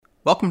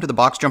Welcome to the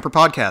Box Jumper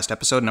Podcast,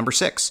 episode number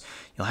 6.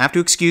 You'll have to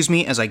excuse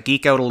me as I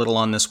geek out a little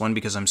on this one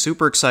because I'm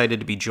super excited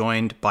to be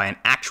joined by an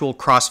actual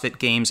CrossFit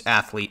Games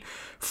athlete,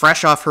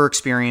 fresh off her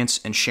experience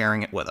and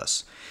sharing it with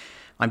us.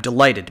 I'm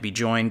delighted to be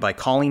joined by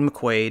Colleen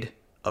McQuaid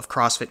of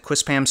CrossFit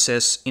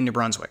Quispamsis in New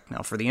Brunswick.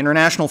 Now, for the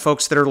international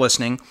folks that are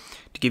listening,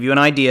 to give you an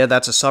idea,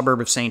 that's a suburb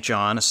of St.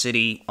 John, a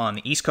city on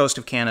the east coast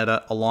of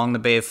Canada along the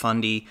Bay of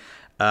Fundy,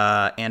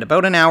 and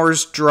about an hour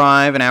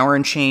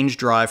and change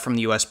drive from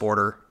the U.S.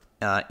 border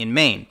in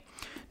Maine.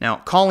 Now,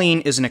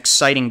 Colleen is an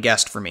exciting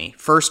guest for me.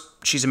 First,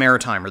 she's a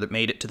maritimer that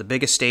made it to the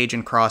biggest stage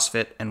in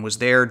CrossFit and was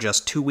there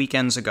just 2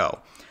 weekends ago.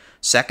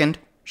 Second,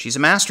 she's a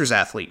masters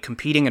athlete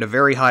competing at a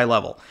very high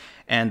level,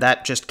 and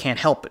that just can't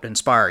help but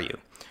inspire you.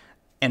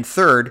 And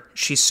third,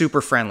 she's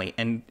super friendly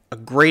and a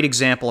great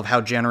example of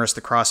how generous the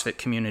CrossFit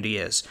community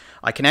is.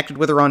 I connected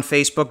with her on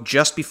Facebook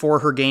just before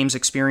her games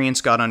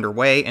experience got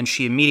underway, and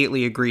she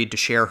immediately agreed to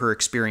share her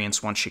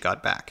experience once she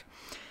got back.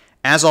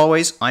 As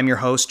always, I'm your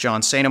host,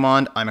 John St.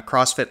 Amand. I'm a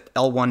CrossFit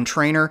L1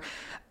 trainer,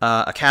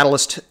 a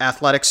Catalyst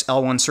Athletics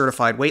L1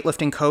 certified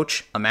weightlifting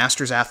coach, a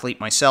masters athlete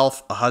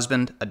myself, a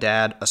husband, a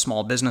dad, a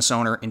small business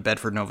owner in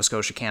Bedford, Nova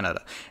Scotia,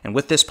 Canada. And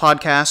with this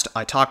podcast,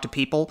 I talk to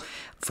people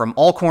from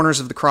all corners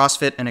of the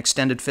CrossFit and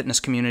extended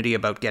fitness community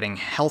about getting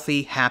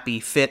healthy,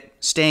 happy, fit,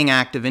 staying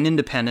active and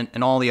independent,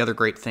 and all the other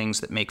great things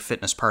that make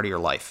fitness part of your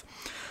life.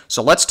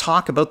 So let's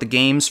talk about the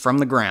games from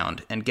the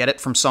ground and get it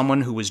from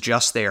someone who was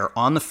just there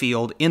on the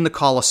field, in the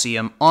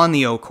Coliseum, on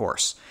the O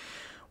course.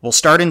 We'll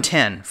start in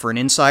 10 for an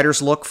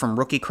insider's look from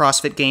rookie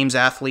CrossFit Games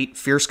athlete,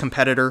 fierce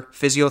competitor,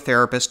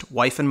 physiotherapist,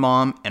 wife and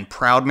mom, and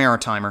proud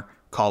maritimer,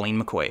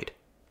 Colleen McQuaid.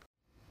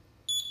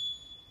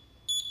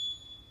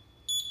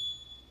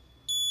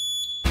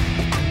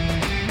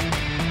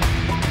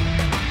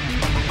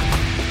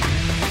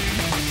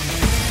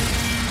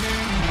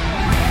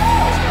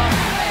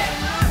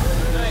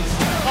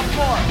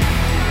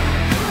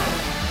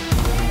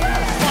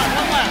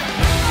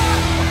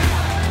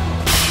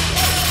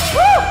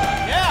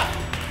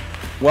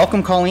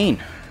 Welcome,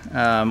 Colleen.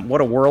 What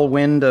a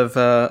whirlwind of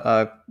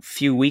a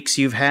few weeks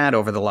you've had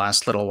over the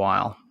last little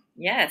while.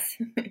 Yes,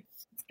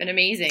 it's been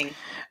amazing.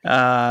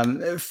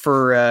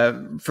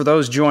 For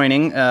those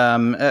joining,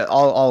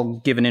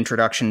 I'll give an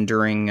introduction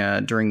during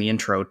the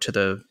intro to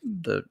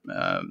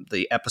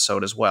the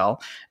episode as well.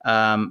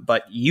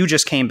 But you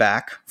just came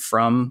back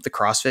from the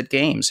CrossFit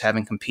Games,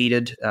 having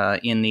competed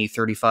in the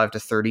 35 to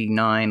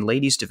 39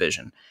 ladies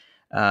division.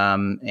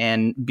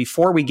 And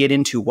before we get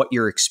into what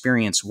your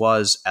experience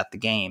was at the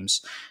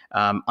games,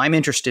 I'm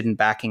interested in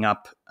backing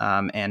up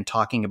and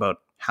talking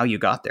about how you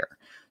got there.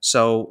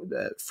 So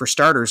for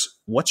starters,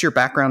 what's your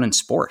background in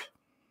sport?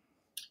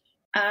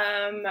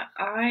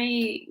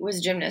 I was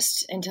a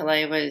gymnast until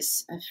I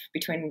was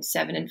between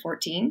 7 and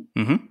 14.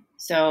 Mm-hmm.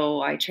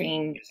 So I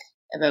trained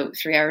about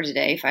 3 hours a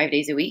day, 5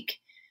 days a week.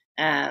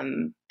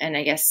 And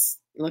I guess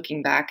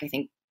looking back, I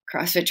think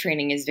CrossFit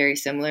training is very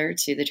similar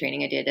to the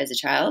training I did as a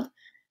child.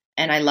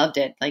 And I loved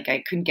it. Like,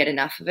 I couldn't get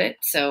enough of it.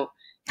 So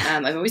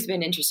I've always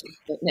been interested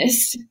in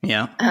fitness.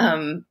 Yeah.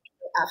 When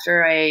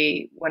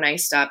I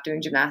stopped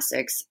doing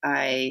gymnastics,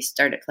 I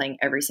started playing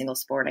every single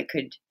sport I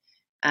could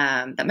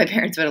that my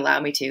parents would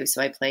allow me to.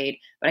 So I played,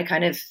 but I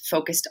kind of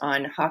focused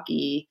on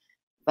hockey,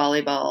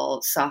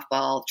 volleyball,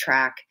 softball,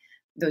 track.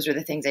 Those were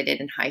the things I did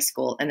in high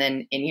school. And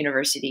then in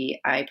university,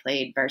 I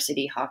played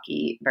varsity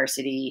hockey,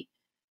 varsity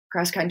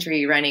cross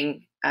country,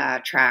 running,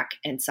 track,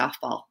 and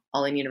softball,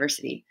 all in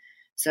university.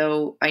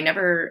 So I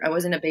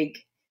wasn't a big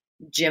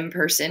gym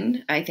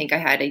person. I think I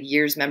had a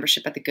year's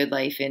membership at the Good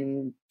Life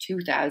in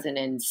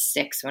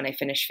 2006 when I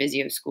finished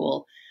physio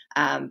school.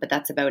 But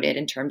that's about it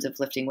in terms of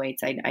lifting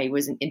weights. I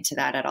wasn't into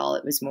that at all.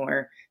 It was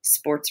more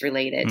sports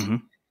related. Mm-hmm.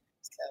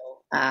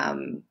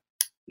 So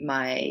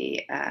my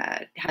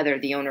Heather,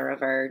 the owner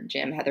of our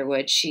gym, Heather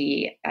Wood,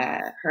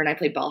 her and I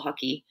played ball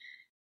hockey.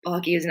 Ball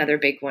hockey is another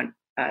big one,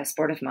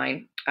 sport of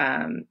mine.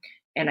 And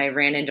I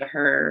ran into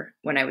her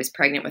when I was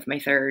pregnant with my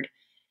third.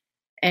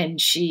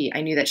 And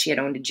I knew that she had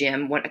owned a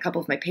gym. A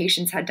couple of my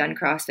patients had done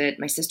CrossFit.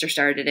 My sister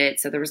started it.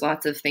 So there was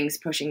lots of things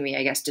pushing me,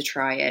 I guess, to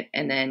try it.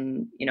 And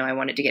then, I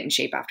wanted to get in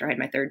shape after I had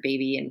my third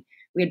baby. And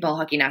we had ball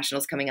hockey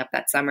nationals coming up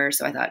that summer.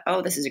 So I thought,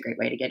 this is a great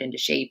way to get into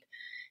shape.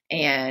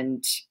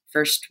 And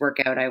first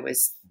workout, I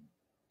was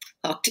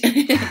hooked.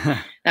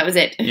 That was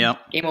it. Yeah.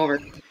 Game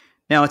over.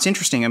 Now, it's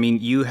interesting. I mean,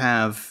 you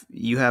have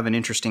an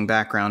interesting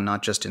background,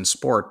 not just in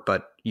sport,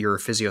 but you're a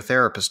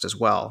physiotherapist as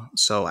well.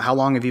 So how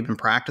long have you been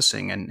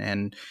practicing,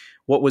 and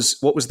what was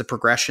the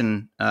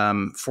progression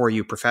for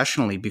you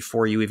professionally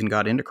before you even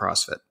got into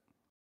CrossFit?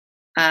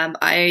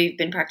 I've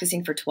been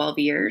practicing for 12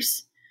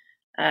 years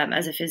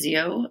as a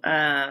physio.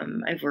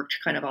 I've worked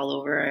kind of all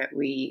over.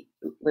 We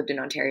lived in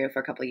Ontario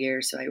for a couple of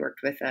years. So I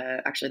worked with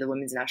actually the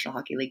Women's National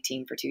Hockey League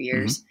team for 2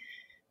 years.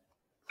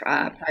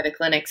 Mm-hmm. Private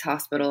clinics,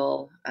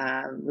 hospital,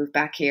 moved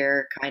back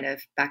here,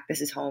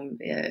 this is home,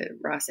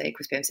 Rossay,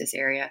 Quispamsis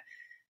area.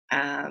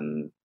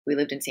 We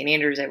lived in St.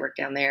 Andrews. I worked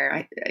down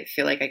there. I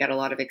feel like I got a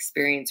lot of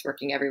experience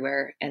working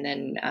everywhere. And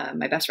then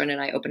my best friend and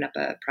I opened up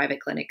a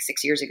private clinic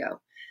 6 years ago.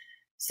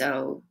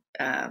 So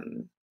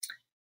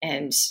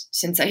And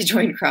since I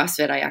joined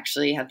CrossFit, I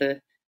actually have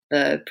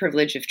the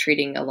privilege of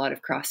treating a lot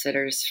of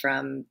CrossFitters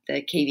from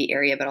the KV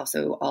area, but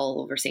also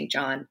all over St.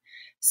 John.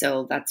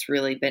 So that's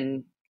really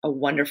been a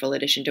wonderful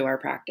addition to our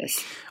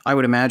practice. I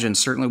would imagine.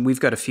 Certainly, we've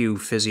got a few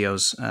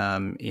physios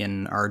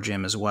in our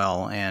gym as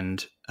well,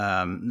 and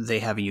they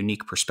have a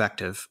unique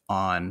perspective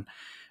on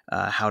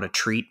how to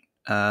treat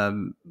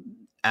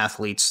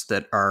athletes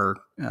that are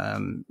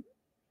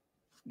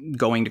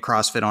going to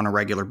CrossFit on a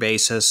regular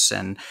basis,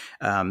 and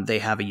they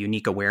have a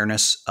unique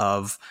awareness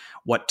of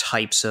what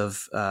types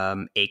of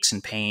aches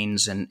and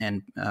pains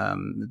and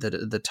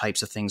the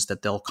types of things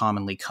that they'll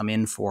commonly come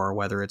in for,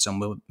 whether it's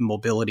a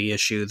mobility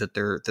issue that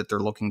they're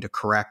looking to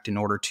correct in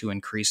order to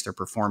increase their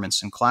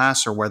performance in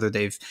class, or whether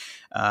they've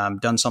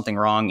done something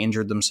wrong,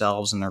 injured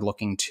themselves, and they're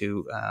looking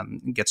to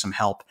get some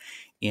help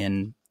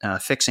in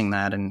fixing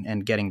that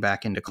and getting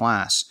back into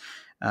class.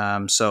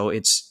 So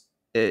it's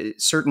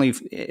certainly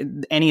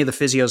any of the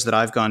physios that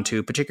I've gone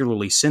to,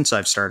 particularly since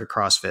I've started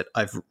CrossFit,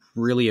 I've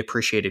really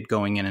appreciated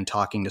going in and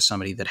talking to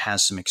somebody that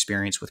has some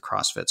experience with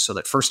CrossFit, so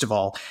that first of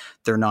all,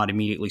 they're not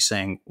immediately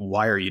saying,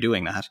 why are you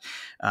doing that?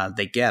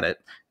 They get it.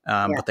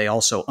 But they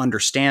also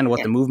understand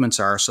what the movements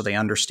are, so they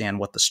understand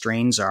what the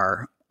strains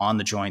are on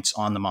the joints,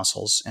 on the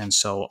muscles. And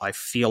so I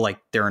feel like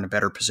they're in a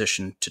better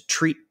position to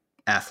treat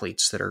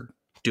athletes that are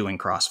doing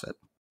CrossFit.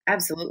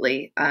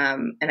 Absolutely.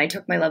 And I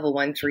took my level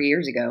 1 3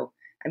 years ago.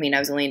 I mean, I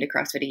was only into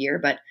CrossFit a year,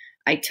 but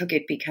I took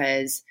it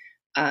because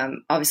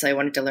obviously I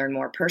wanted to learn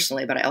more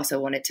personally, but I also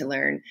wanted to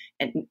learn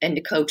and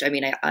to coach. I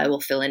mean, I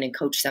will fill in and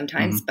coach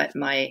sometimes, but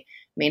my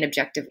main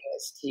objective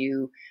was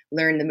to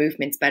learn the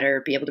movements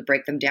better, be able to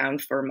break them down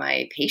for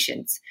my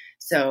patients.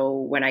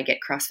 So when I get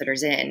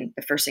CrossFitters in,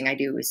 the first thing I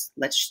do is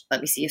let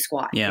me see a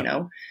squat, you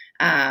know?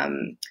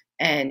 And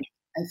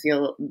I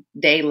feel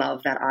they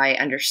love that I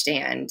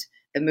understand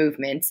the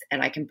movements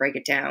and I can break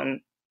it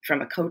down from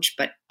a coach,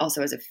 but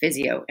also as a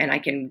physio, and I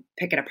can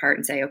pick it apart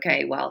and say,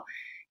 okay, well,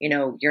 you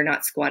know, you're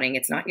not squatting.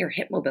 It's not your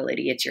hip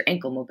mobility, it's your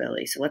ankle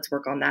mobility. So let's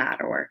work on that.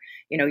 Or,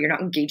 you know, you're not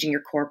engaging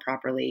your core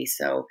properly.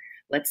 So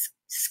let's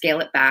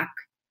scale it back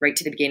right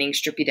to the beginning,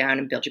 strip you down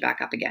and build you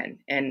back up again.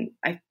 And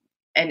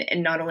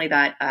not only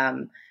that,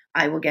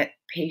 I will get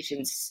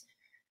patients,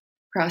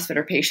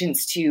 CrossFitter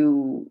patients,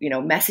 to, you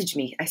know, message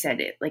me. I said,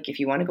 like, if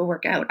you want to go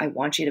work out, I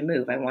want you to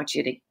move. I want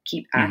you to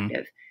keep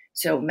active.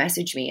 So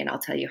message me and I'll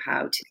tell you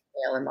how to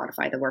scale and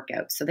modify the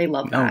workout. So they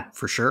love that. Oh,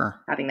 for sure.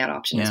 Having that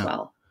option as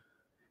well.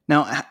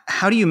 Now,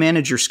 how do you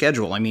manage your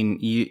schedule? I mean,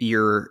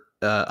 you're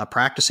a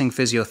practicing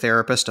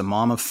physiotherapist, a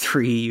mom of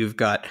 3, you've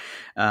got,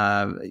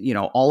 you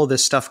know, all of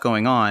this stuff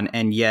going on.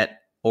 And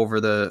yet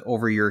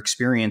over your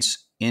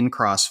experience in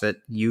CrossFit,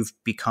 you've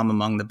become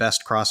among the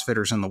best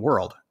CrossFitters in the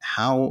world.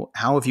 How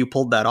have you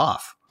pulled that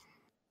off?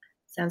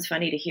 Sounds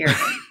funny to hear.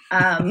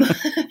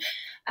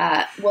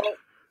 Well,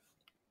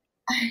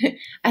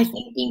 I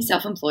think being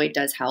self-employed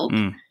does help.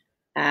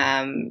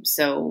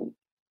 So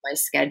my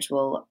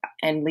schedule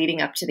and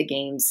leading up to the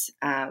games,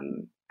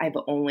 I've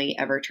only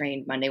ever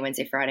trained Monday,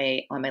 Wednesday,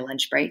 Friday on my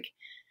lunch break.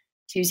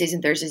 Tuesdays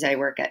and Thursdays, I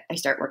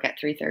start work at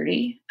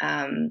 3:30.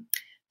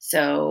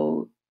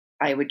 So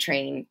I would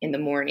train in the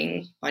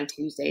morning on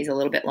Tuesdays a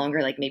little bit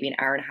longer, like maybe an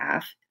hour and a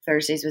half.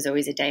 Thursdays was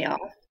always a day off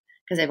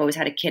because I've always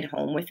had a kid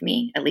home with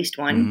me, at least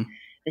one.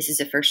 This is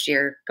the first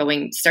year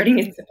starting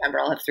in September.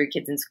 I'll have 3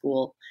 kids in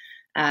school.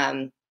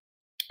 And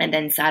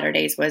then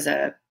Saturdays was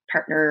a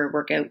partner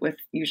workout with,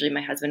 usually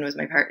my husband was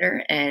my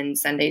partner, and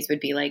Sundays would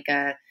be like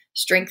a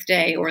strength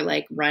day or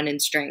like run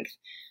and strength.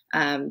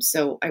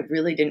 So I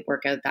really didn't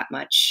work out that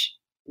much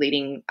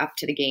leading up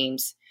to the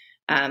games.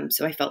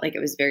 So I felt like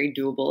it was very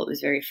doable. It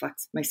was very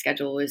my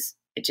schedule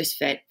it just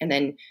fit. And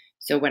then,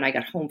 so when I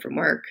got home from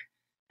work,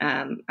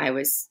 I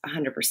was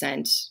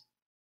 100%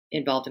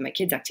 involved in my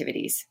kids'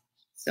 activities.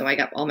 So I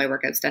got all my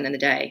workouts done in the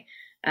day.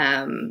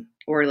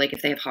 Or like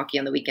if they have hockey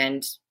on the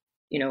weekend,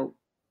 you know,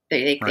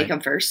 they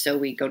come first. So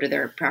we go to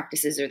their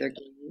practices or their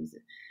games,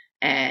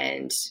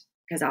 and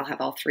because I'll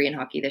have all 3 in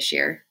hockey this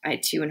year. I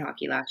had 2 in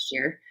hockey last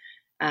year.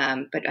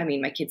 But I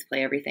mean, my kids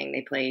play everything.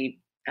 They played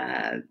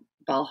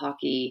ball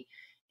hockey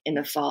in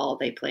the fall.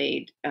 They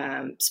played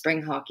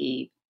spring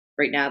hockey.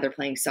 Right now they're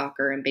playing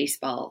soccer and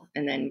baseball,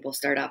 and then we'll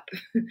start up.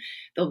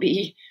 There'll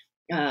be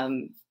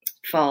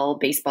fall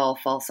baseball,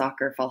 fall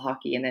soccer, fall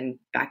hockey, and then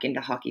back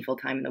into hockey full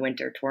time in the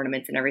winter,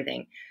 tournaments and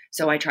everything.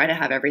 So I try to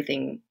have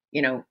everything,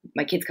 you know,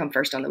 my kids come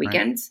first on the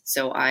weekends. Right.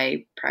 So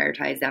I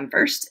prioritize them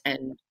first.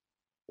 And,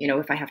 you know,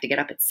 if I have to get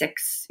up at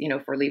 6, you know,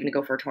 if we're leaving to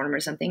go for a tournament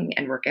or something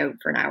and work out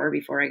for an hour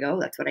before I go,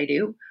 that's what I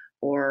do.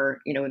 Or,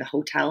 you know, in the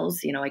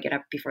hotels, you know, I get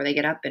up before they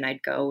get up and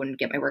I'd go and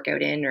get my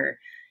workout in, or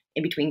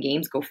in between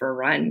games, go for a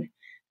run.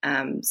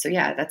 So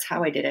yeah, that's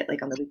how I did it,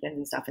 like on the weekends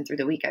and stuff. And through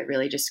the week, I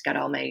really just got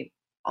all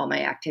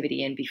my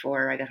activity in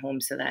before I got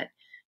home, so that,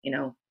 you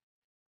know,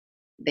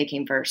 they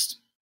came first.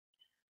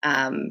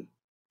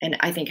 And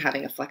I think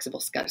having a flexible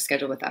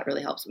schedule with that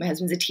really helps. My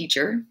husband's a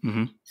teacher.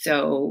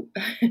 So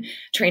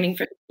training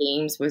for the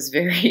games was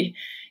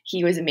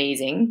he was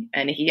amazing,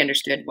 and he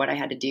understood what I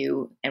had to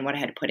do and what I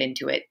had to put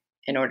into it.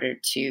 in order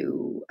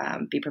to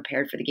be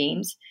prepared for the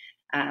games.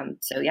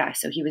 So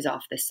he was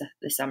off this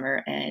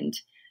summer, and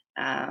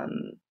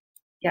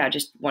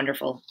just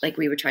wonderful. Like,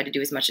 we would try to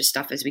do as much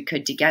stuff as we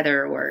could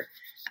together, or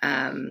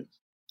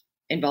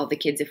involve the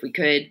kids if we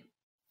could.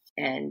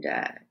 And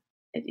I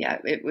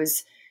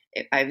was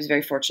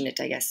very fortunate,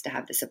 I guess, to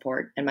have the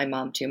support, and my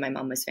mom too. My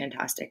mom was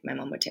fantastic. My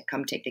mom would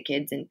come take the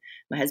kids, and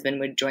my husband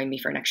would join me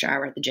for an extra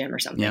hour at the gym or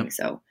something. Yep.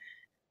 So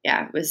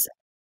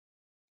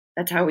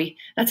that's how we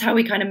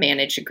kind of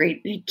manage a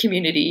great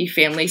community,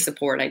 family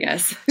support, I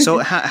guess. So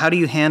how do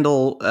you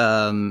handle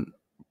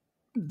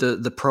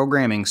the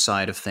programming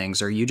side of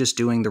things? Are you just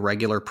doing the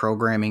regular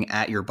programming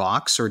at your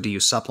box, or do you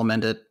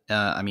supplement it?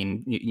 I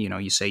mean,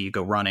 you say you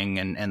go running,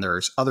 and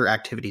there's other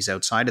activities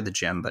outside of the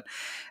gym, but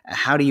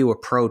how do you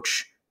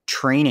approach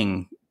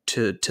training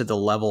to the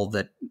level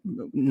that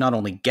not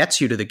only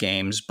gets you to the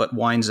games, but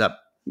winds up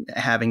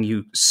having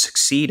you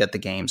succeed at the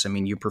games? I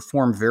mean, you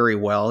performed very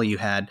well. You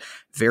had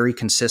very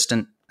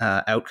consistent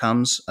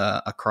outcomes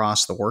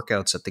across the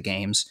workouts at the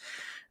games.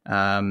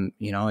 How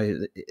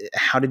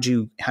did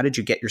you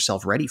get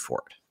yourself ready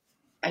for it?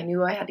 I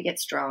knew I had to get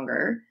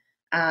stronger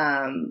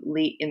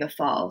late in the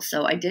fall.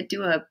 So I did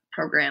do a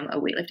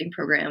weightlifting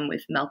program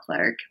with Mel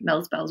Clark,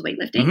 Mel's Bells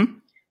Weightlifting. Mm-hmm.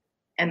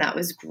 And that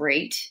was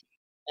great.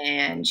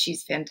 And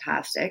she's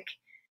fantastic.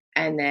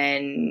 And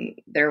then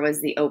there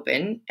was the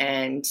Open,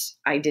 and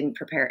I didn't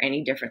prepare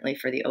any differently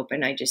for the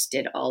Open. I just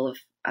did all of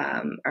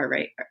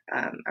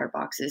our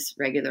boxes,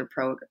 regular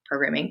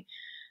programming.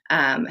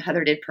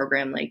 Heather did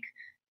program like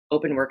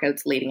Open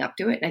workouts leading up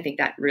to it. And I think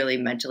that really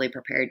mentally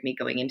prepared me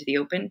going into the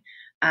Open.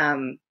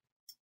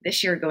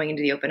 This year going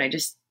into the Open, I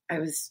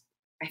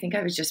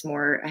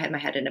had my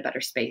head in a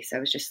better space. I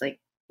was just like,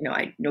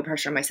 no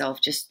pressure on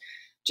myself, just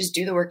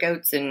do the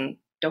workouts and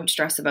don't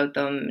stress about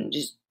them, and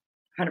just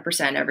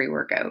 100% every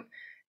workout.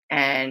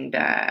 And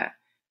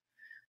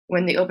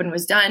when the Open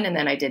was done, and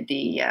then I did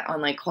the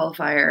online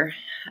qualifier,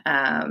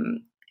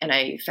 and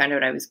I found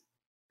out I was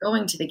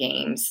going to the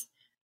games,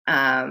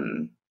 I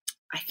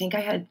think I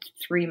had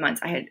 3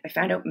 months. I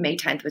found out May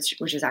 10th, which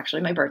was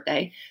actually my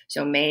birthday.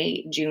 So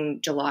May,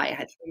 June, July, I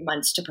had 3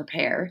 months to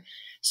prepare.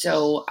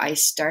 So I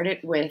started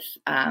with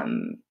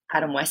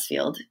Adam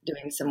Westfield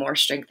doing some more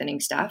strengthening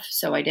stuff.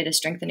 So I did a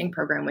strengthening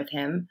program with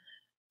him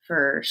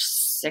for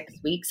 6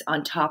 weeks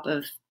on top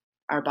of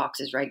our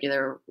box's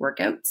regular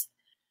workouts.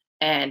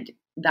 And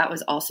that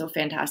was also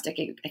fantastic.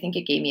 I think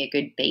it gave me a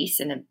good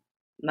base and a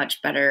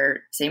much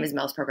better, same as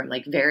Mel's program,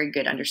 like very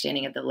good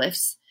understanding of the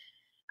lifts.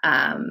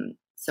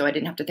 So I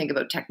didn't have to think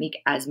about technique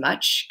as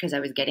much because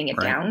I was getting it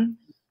down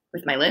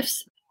with my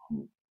lifts.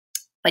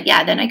 But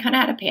yeah, then I kind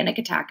of had a panic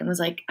attack and was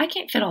like, I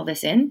can't fit all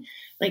this in.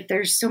 Like,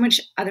 there's so much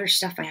other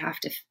stuff I have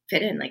to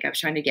fit in. Like, I was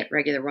trying to get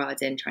regular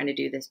rods in, trying to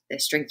do this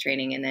strength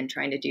training, and then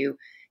trying to do,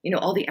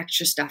 all the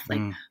extra stuff.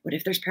 Like, what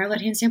if there's parallel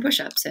handstand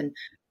push-ups, and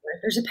what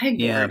if there's a pegboard?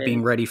 Yeah,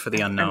 being ready for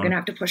the unknown. I'm going to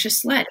have to push a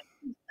sled.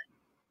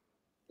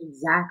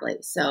 Exactly.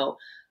 So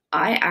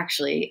I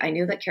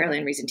knew that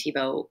Caroline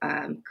Reason-Thibault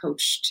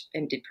coached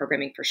and did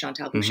programming for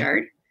Chantal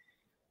Bouchard,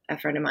 a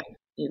friend of mine.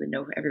 You would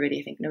know, everybody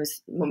I think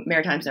knows,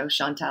 Maritimes knows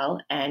Chantal.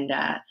 And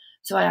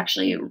so I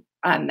actually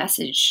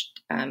messaged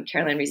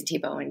Caroline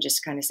Reason-Thibault and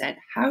just kind of said,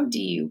 how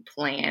do you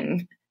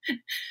plan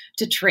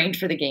to train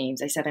for the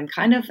games? I said, I'm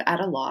kind of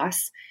at a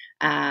loss.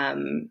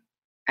 I'm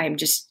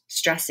just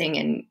stressing,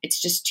 and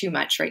it's just too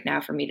much right now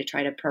for me to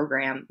try to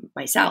program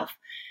myself.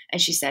 And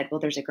she said,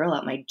 well, there's a girl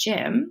at my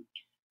gym,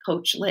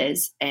 Coach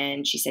Liz,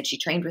 and she said she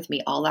trained with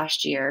me all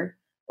last year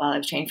while I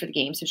was training for the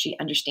games. So she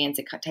understands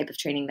the type of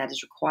training that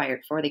is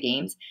required for the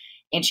games,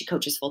 and she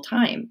coaches full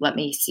time. Let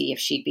me see if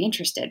she'd be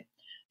interested.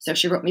 So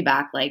she wrote me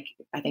back, like,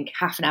 I think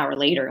half an hour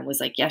later, and was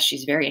like, yes,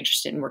 she's very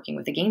interested in working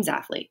with a games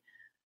athlete.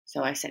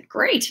 So I said,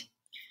 great.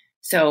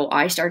 So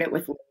I started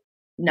with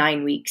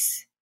 9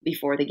 weeks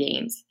before the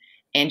games,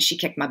 and she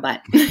kicked my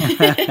butt.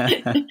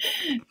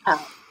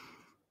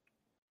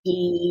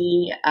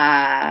 She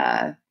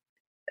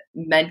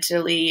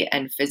mentally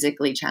and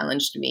physically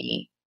challenged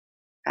me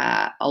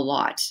a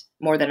lot,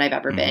 more than I've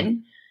ever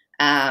been.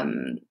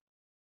 The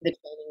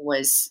training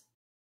was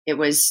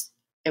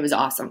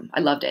awesome.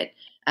 I loved it.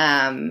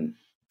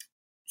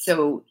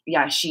 So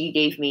yeah,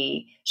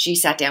 she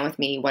sat down with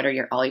me. What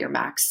are all your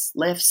max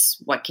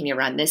lifts? What can you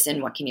run this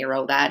in? What can you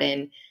row that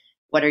in?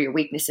 What are your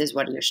weaknesses?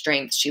 What are your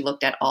strengths? She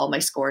looked at all my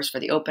scores for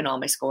the Open, all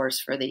my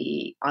scores for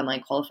the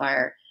online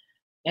qualifier,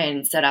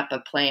 and set up a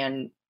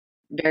plan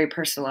very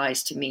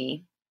personalized to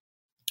me.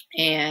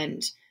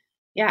 And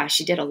yeah,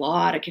 we did a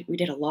lot of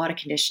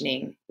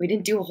conditioning. We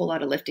didn't do a whole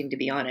lot of lifting, to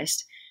be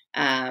honest.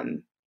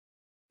 Like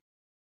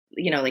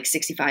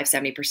 65,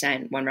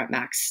 70%, 1 rep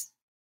max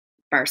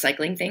bar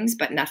cycling things,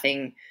 but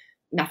nothing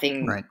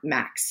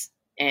max.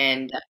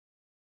 And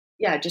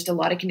just a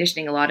lot of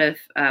conditioning, a lot of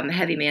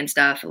heavy man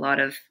stuff, a lot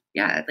of,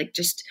 like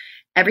just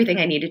everything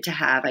I needed to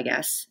have, I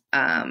guess.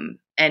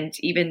 And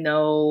even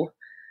though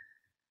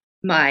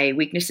my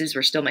weaknesses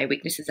were still my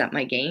weaknesses at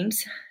the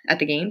games,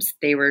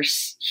 they were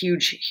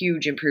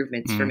huge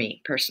improvements for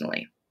me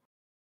personally.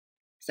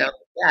 So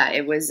yeah,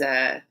 it was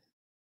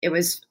it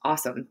was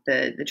awesome.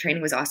 The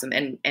training was awesome.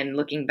 And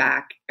looking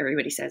back,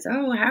 everybody says,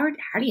 "Oh,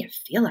 how do you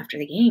feel after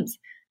the games?"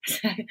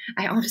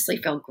 I honestly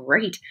felt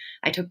great.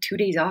 I took 2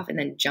 days off and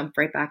then jumped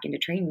right back into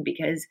training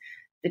because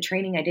the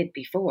training I did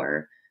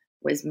before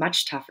was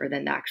much tougher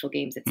than the actual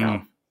games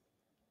itself.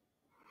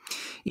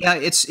 Yeah,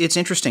 it's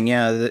interesting.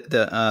 Yeah,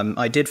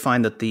 I did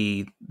find that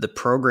the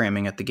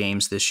programming at the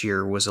games this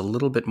year was a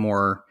little bit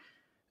more.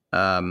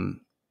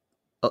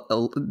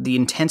 The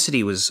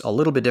intensity was a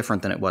little bit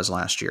different than it was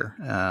last year.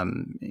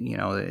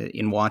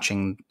 In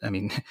watching, I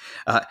mean,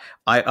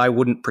 I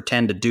wouldn't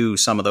pretend to do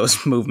some of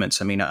those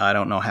movements. I mean, I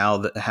don't know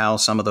how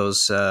some of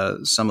those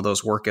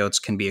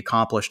workouts can be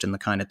accomplished in the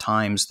kind of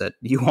times that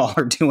you all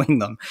are doing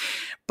them.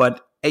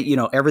 But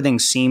everything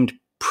seemed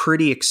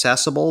pretty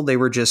accessible. They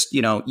were just,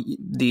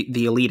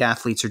 the elite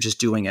athletes are just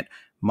doing it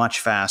much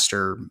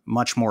faster,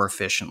 much more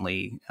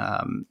efficiently.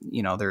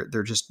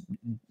 They're just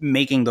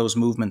making those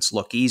movements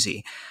look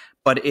easy.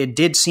 But it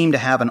did seem to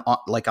have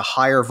a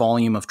higher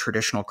volume of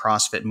traditional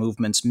CrossFit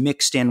movements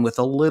mixed in with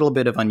a little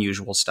bit of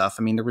unusual stuff.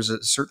 I mean, there was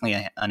certainly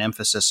an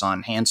emphasis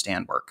on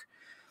handstand work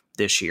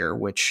this year,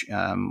 which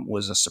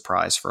was a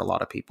surprise for a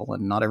lot of people,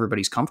 and not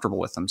everybody's comfortable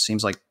with them.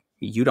 Seems like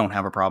you don't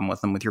have a problem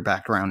with them with your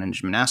background in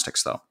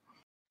gymnastics, though.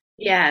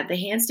 Yeah, the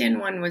handstand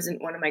one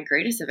wasn't one of my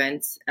greatest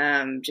events,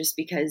 just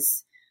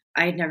because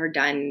I had never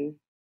done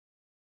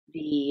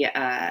the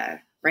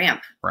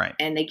ramp. Right.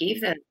 And they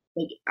gave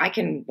I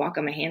can walk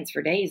on my hands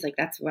for days. Like,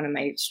 that's one of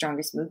my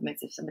strongest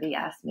movements. If somebody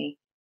asked me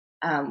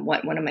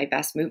what one of my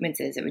best movements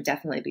is, it would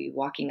definitely be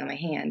walking on my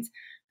hands.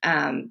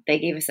 They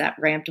gave us that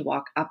ramp to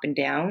walk up and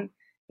down,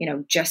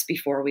 just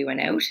before we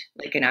went out,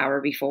 like an hour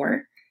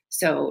before.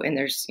 So, and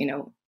there's,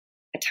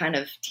 a ton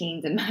of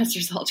teens and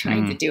masters all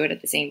trying to do it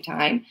at the same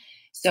time.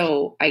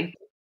 So I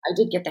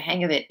did get the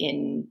hang of it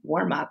in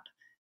warm up,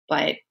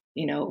 but,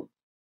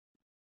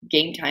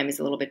 game time is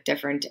a little bit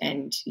different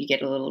and you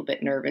get a little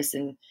bit nervous,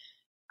 and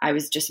I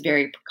was just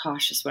very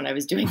precautious when I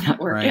was doing that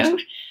workout.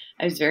 Right.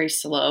 I was very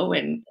slow,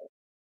 and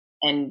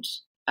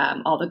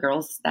all the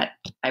girls that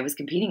I was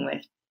competing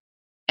with,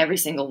 every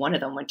single one of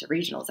them went to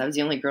regionals. I was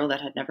the only girl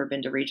that had never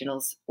been to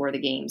regionals or the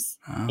games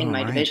in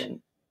my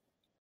division.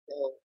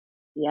 So,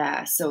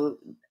 yeah. So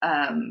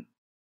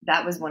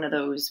that was one of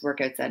those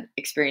workouts that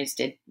experience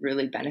did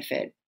really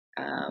benefit.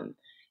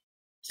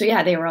 So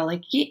yeah, they were all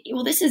like, yeah,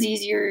 well, this is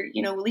easier.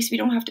 At least we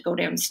don't have to go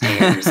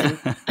downstairs. And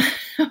I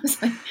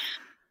was like,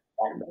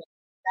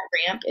 that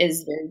ramp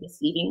is very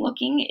deceiving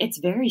looking. It's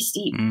very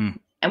steep. And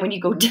when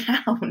you go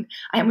down,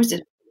 I almost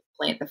did a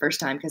plant the first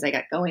time because I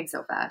got going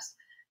so fast.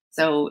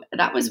 So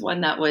that was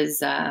one that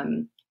was, I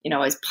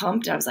was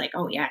pumped. I was like,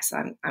 oh yes,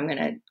 I'm going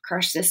to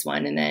crush this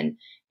one. And then,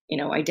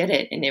 I did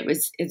it, and it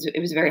was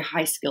a very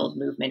high skilled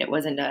movement. It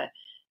wasn't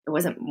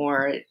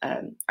more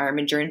arm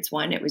endurance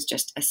one. It was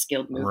just a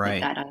skilled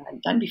movement that I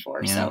hadn't done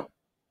before. Yeah. So,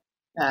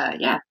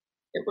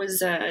 it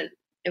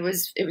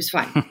was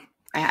fun.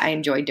 I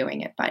enjoyed doing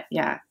it, but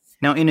yeah.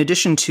 Now, in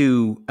addition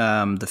to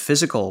the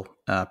physical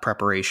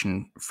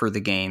preparation for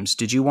the games,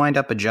 did you wind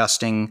up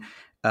adjusting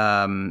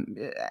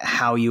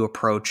how you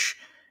approach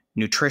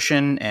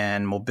nutrition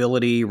and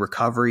mobility,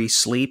 recovery,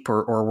 sleep,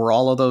 or were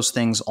all of those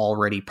things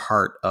already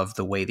part of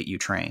the way that you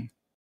train?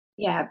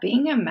 Yeah,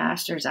 being a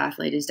master's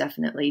athlete is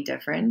definitely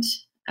different.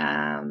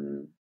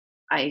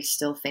 I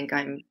still think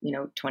I'm,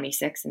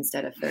 26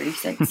 instead of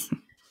 36.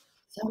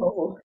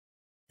 So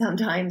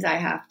sometimes I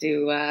have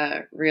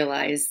to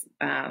realize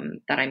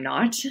that I'm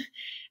not.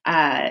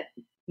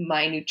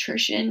 My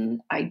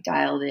nutrition, I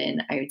dialed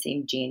in, I would say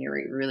in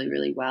January, really,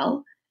 really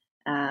well.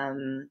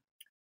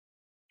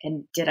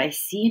 And did I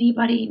see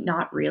anybody?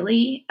 Not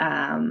really.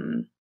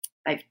 I've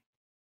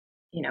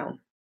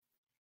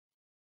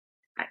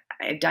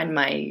done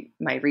my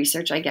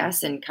research, I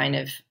guess, and kind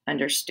of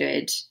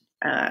understood.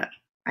 I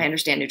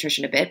understand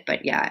nutrition a bit,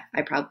 but yeah,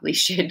 I probably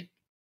should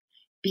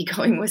be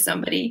going with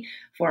somebody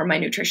for my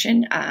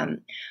nutrition.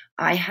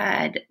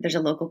 There's a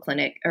local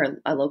clinic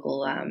or a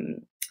local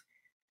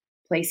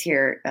place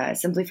here,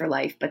 Simply for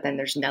Life, but then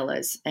there's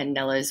Nella's, and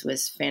Nella's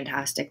was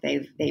fantastic.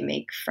 They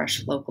make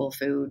fresh local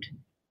food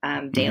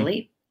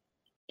daily,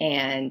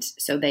 and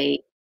so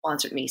they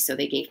sponsored me. So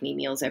they gave me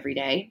meals every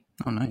day.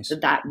 Oh, nice. So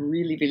that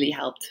really, really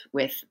helped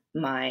with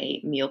my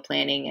meal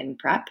planning and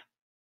prep.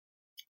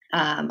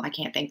 I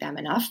can't thank them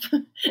enough.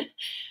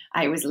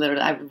 I would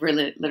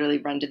literally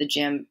run to the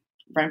gym,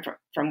 run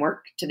from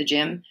work to the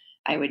gym.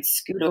 I would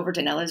scoot over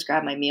to Nella's,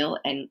 grab my meal,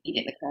 and eat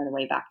it in the car on the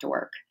way back to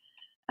work.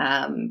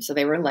 So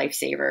they were a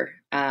lifesaver.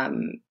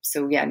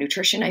 So yeah,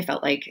 nutrition, I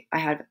felt like I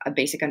had a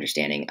basic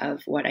understanding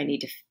of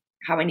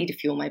how I need to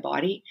fuel my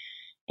body,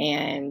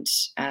 and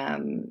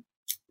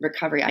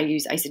recovery. I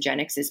use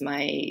Isogenics as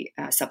my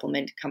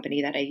supplement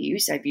company that I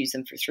use. I've used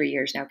them for 3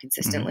 years now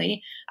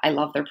consistently. I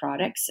love their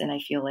products, and I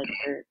feel like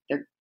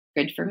they're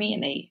good for me,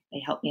 and they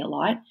help me a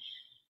lot.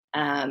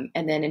 And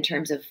then in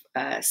terms of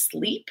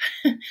sleep,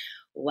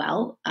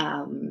 well,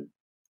 I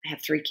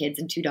have 3 kids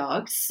and 2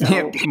 dogs.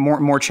 So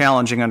more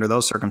challenging under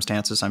those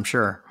circumstances, I'm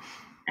sure.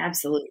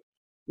 Absolutely.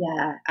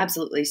 Yeah,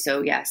 absolutely.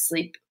 So yeah,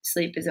 sleep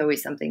is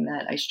always something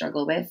that I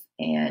struggle with,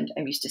 and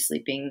I'm used to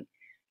sleeping,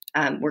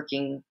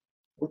 working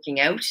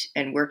out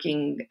and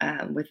working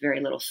with very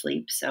little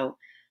sleep. So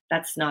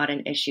that's not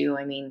an issue.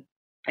 I mean,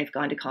 I've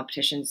gone to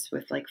competitions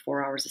with like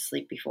 4 hours of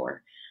sleep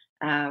before.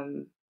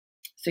 Um,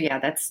 so yeah,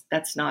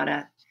 that's not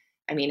a.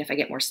 I mean, if I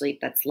get more sleep,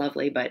 that's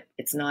lovely, but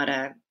it's not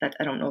a. That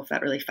I don't know if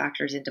that really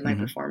factors into my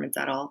Hmm. performance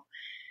at all.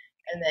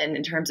 And then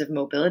in terms of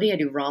mobility, I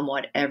do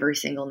ROMWOD every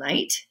single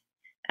night.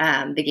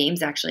 The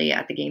games actually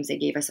at the games they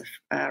gave us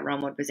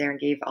ROMWOD was there and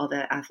gave all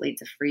the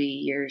athletes a free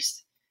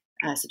year's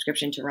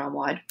subscription to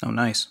ROMWOD. So Oh,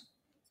 nice.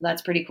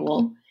 that's pretty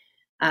cool.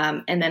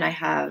 And then I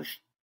have,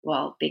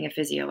 well, being a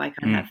physio, I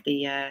kind of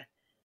Mm. have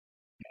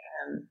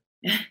um,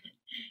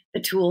 the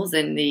tools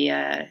and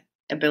the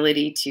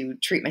ability to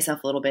treat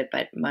myself a little bit.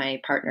 But my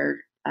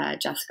partner,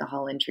 Jessica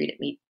Holland, treated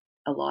me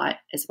a lot,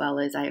 as well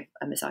as I have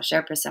a massage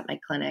therapist at my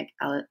clinic,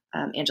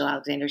 Angela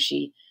Alexander.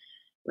 She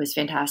was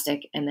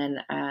fantastic. And then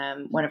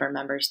one of our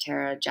members,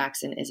 Tara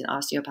Jackson, is an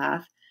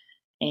osteopath,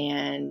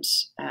 and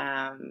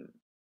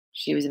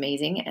she was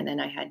amazing. And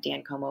then I had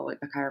Dan Como, a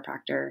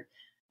chiropractor,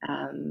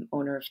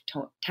 owner of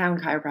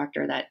Town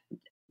Chiropractor, that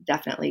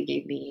definitely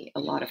gave me a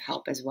lot of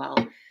help as well.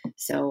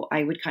 So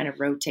I would kind of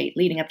rotate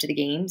leading up to the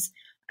games.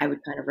 I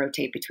would kind of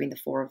rotate between the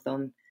four of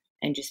them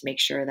and just make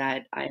sure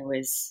that I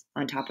was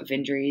on top of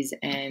injuries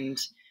and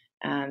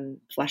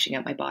fleshing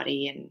out my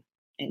body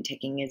and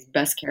taking as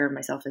best care of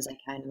myself as I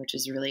can, which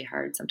is really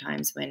hard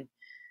sometimes when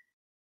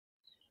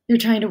you're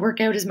trying to work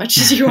out as much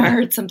as you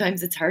are.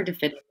 Sometimes it's hard to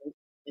fit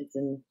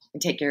in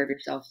and take care of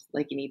yourself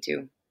like you need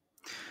to.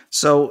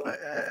 So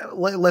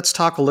let's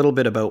talk a little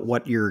bit about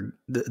what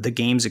the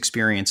games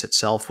experience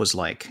itself was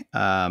like.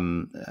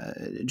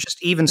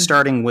 Just even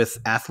starting with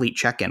athlete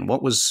check-in,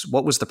 what was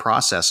the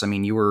process? I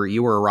mean, you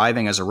were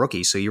arriving as a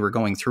rookie, so you were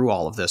going through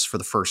all of this for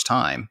the first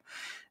time.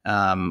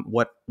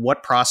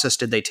 What process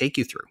did they take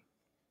you through?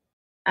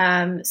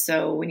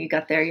 So when you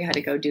got there, you had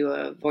to go do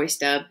a voice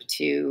dub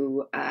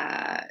to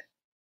have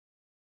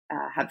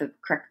the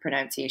correct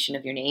pronunciation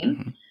of your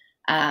name.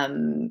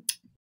 Mm-hmm.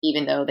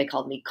 Even though they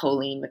called me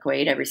Colleen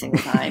McQuaid every single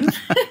time.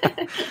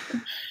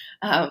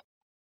 That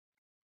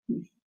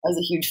was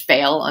a huge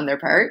fail on their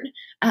part.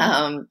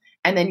 And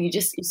then you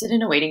sit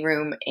in a waiting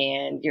room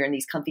and you're in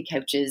these comfy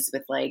couches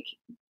with like,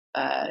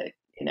 the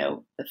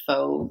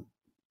faux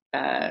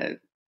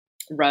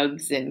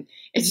rugs, and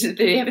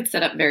they have it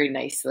set up very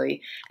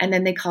nicely. And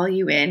then they call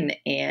you in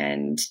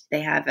and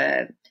they have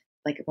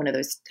one of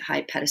those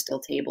high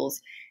pedestal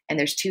tables, and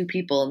there's two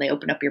people and they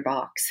open up your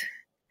box.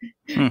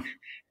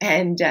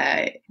 And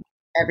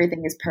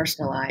everything is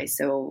personalized.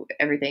 So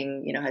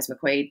everything, has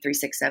McQuaid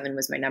 367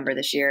 was my number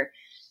this year.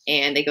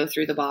 And they go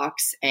through the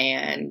box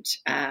and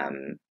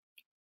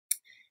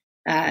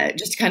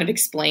just kind of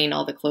explain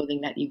all the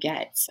clothing that you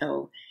get.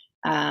 So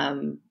I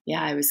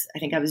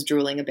think I was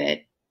drooling a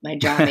bit. My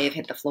jaw may have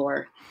hit the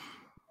floor.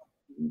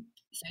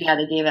 So yeah,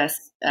 they gave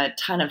us a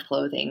ton of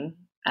clothing.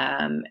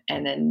 And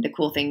then the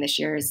cool thing this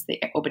year is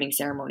the opening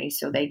ceremony.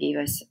 So they gave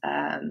us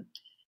an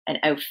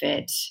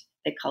outfit.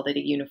 They called it a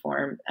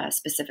uniform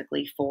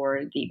specifically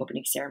for the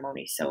opening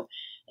ceremony. So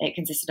it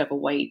consisted of a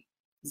white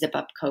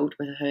zip-up coat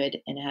with a hood,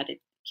 and it had a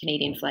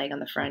Canadian flag on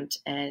the front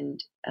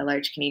and a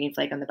large Canadian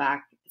flag on the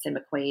back. It said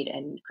McQuaid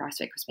and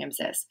CrossFit Games.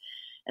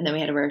 And then we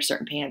had to wear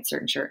certain pants,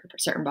 certain shirt,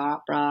 certain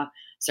bra,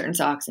 certain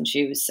socks and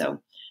shoes.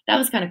 So that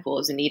was kind of cool.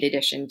 It was a neat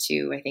addition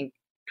to, I think,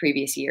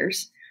 previous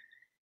years.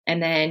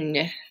 And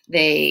then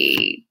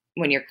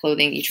when you're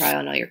clothing, you try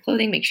on all your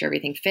clothing, make sure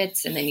everything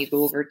fits. And then you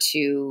go over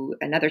to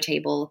another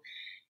table,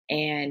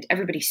 and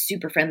everybody's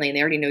super friendly and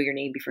they already know your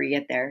name before you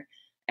get there.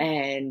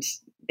 And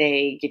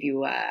they give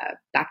you a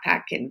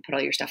backpack and put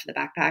all your stuff in the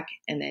backpack.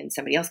 And then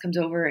somebody else comes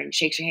over and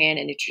shakes your hand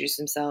and introduces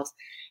themselves.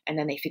 And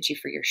then they fit you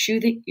for your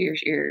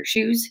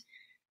shoes.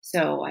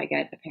 So I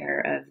got a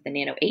pair of the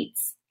Nano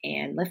 8s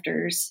and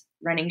lifters,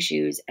 running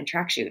shoes, and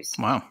track shoes.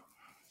 Wow.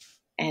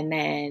 And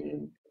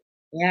then,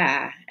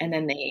 and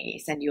then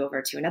they send you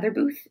over to another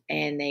booth,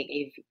 and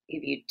they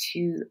give you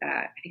two,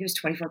 I think it was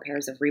 24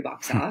 pairs of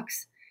Reebok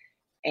socks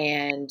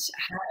and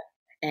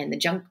the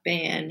junk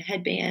band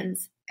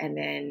headbands. And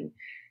then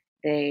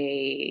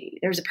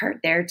there was a part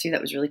there too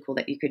that was really cool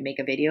that you could make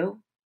a video.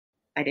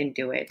 I didn't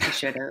do it. I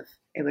should have.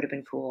 It would have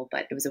been cool,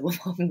 but it was a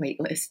long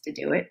wait list to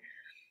do it.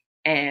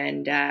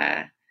 And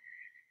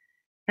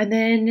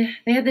then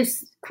they had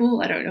this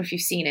cool, I don't know if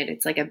you've seen it.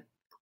 It's like a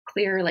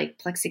clear, like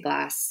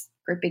plexiglass,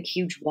 great big,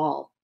 huge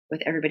wall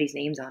with everybody's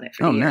names on it.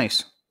 Oh,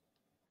 nice.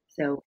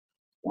 So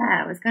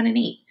yeah, it was kind of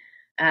neat.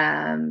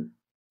 And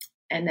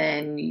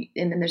then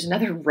there's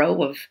another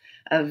row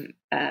of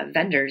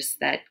vendors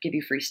that give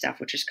you free stuff,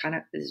 which is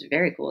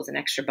very cool. It's an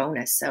extra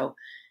bonus. So,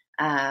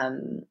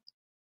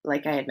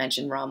 like I had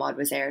mentioned, ROMWOD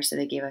was there, so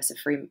they gave us a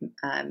free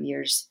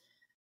year's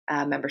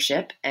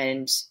membership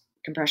and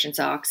compression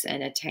socks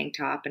and a tank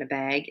top and a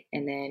bag.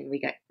 And then we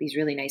got these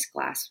really nice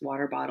glass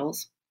water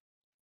bottles.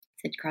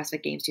 It said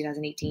CrossFit Games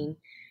 2018.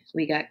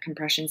 We got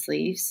compression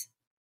sleeves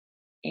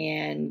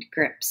and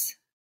grips.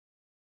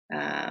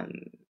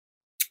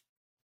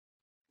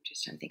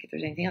 Just trying to think if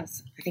there's anything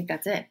else. I think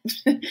that's it.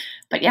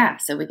 But yeah,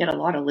 so we got a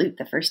lot of loot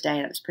the first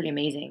day. That was pretty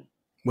amazing.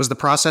 Was the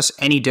process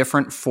any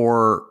different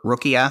for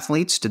rookie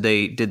athletes? Did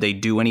they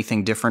do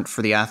anything different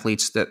for the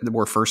athletes that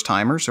were first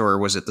timers, or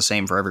was it the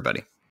same for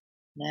everybody?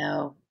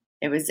 No,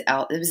 it was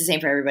the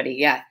same for everybody.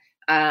 Yeah.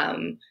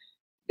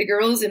 The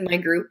girls in my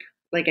group,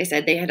 like I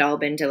said, they had all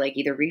been to like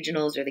either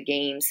regionals or the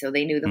games, so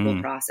they knew the whole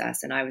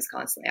process, and I was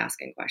constantly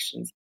asking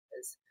questions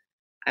because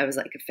I was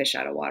like a fish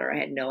out of water. I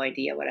had no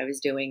idea what I was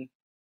doing.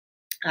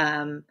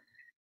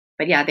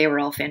 But yeah, they were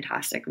all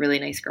fantastic, really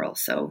nice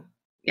girls. So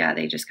yeah,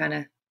 they just kind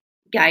of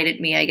guided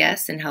me, I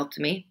guess, and helped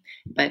me.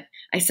 But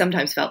I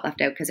sometimes felt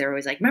left out because they were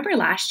always like, remember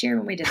last year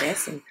when we did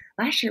this? And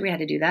last year we had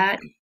to do that.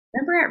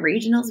 Remember at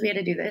regionals we had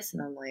to do this?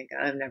 And I'm like,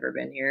 I've never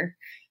been here.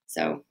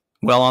 So,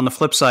 well, on the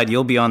flip side,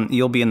 you'll be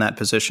in that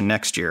position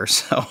next year.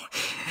 So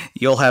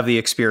you'll have the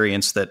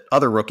experience that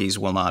other rookies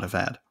will not have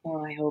had.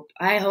 Oh,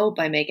 I hope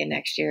I make it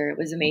next year. It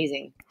was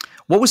amazing.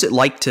 What was it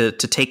like to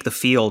take the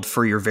field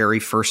for your very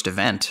first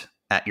event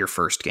at your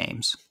first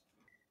games?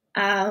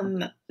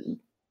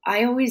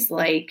 I always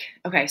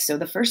so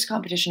the first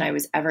competition I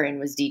was ever in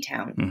was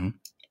D-Town,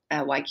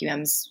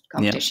 YQM's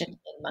competition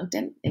in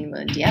Moncton, in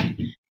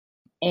Dieppe.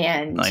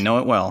 And I know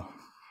it well.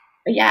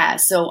 Yeah,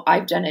 so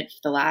I've done it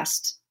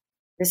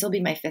this will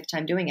be my 5th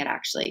time doing it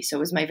actually. So it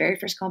was my very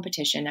first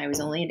competition. I was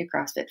only into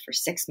CrossFit for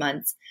 6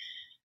 months.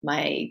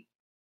 My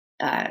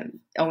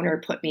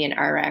owner put me in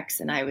RX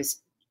and I was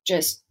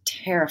just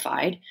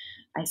terrified.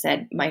 I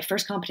said, my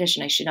first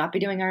competition, I should not be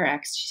doing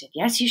RX. She said,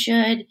 yes, you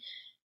should.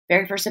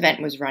 Very first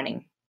event was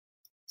running.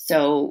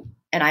 So,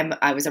 and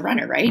I was a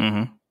runner, right?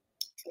 Mm-hmm.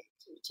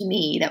 To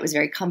me, that was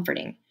very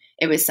comforting.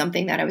 It was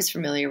something that I was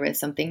familiar with,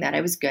 something that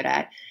I was good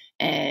at.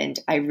 And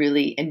I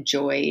really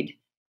enjoyed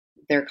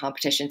their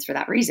competitions for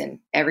that reason.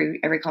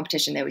 Every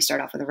competition, they always start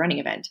off with a running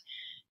event.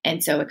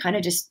 And so it kind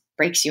of just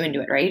breaks you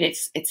into it, right?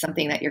 It's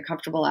something that you're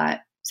comfortable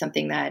at,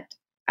 something that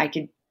I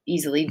could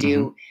easily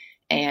do,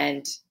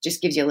 and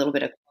just gives you a little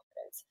bit of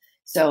confidence.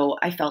 So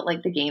I felt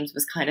like the games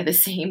was kind of the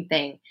same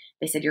thing.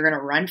 They said, you're going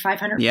to run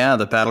 500. Yeah,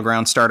 the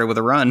battleground started with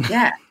a run.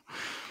 Yeah.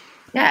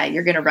 Yeah,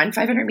 you're going to run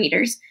 500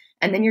 meters,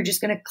 and then you're just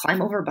going to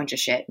climb over a bunch of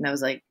shit. And I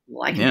was like,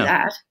 well, I can do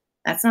that.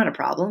 That's not a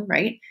problem,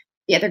 right?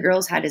 The other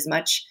girls had as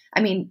much.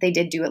 I mean, they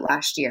did do it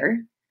last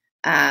year,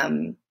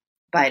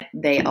 but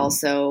they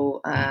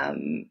also,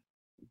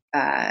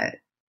 I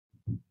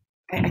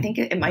think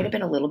it might have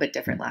been a little bit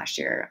different last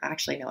year.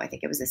 Actually, no, I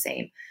think it was the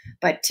same.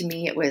 But to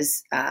me, it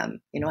was,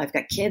 I've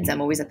got kids.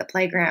 I'm always at the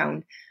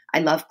playground. I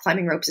love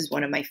climbing ropes is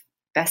one of my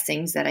best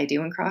things that I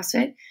do in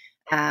CrossFit.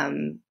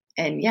 And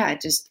yeah,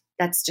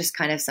 that's just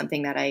kind of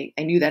something that I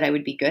knew that I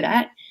would be good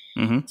at.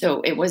 Mm-hmm.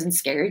 So it wasn't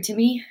scary to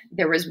me.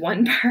 There was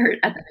one part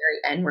at the very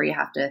end where you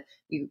have to,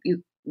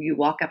 you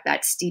walk up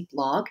that steep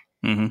log,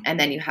 and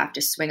then you have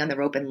to swing on the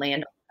rope and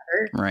land on the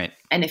other. Right.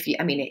 And if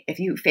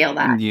you fail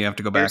that, you have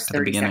to go back to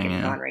the beginning. 30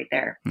 seconds gone right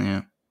there.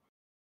 Yeah.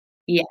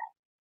 Yeah.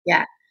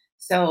 Yeah.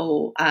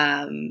 So,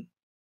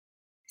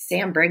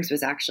 Sam Briggs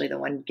was actually the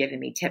one giving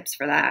me tips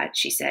for that.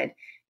 She said,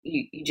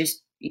 you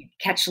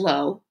catch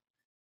low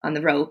on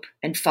the rope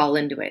and fall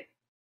into it.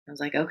 I was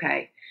like,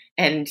 okay.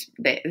 And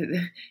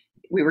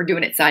we were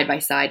doing it side by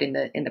side in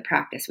the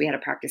practice. We had a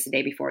practice the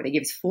day before. They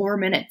give us 4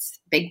 minutes,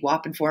 big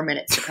whopping 4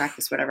 minutes to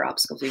practice whatever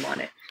obstacles we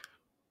wanted.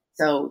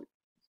 So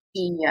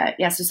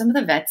so some of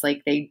the vets,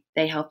 like they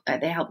helped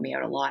me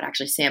out a lot.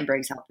 Actually, Sam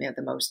Briggs helped me out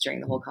the most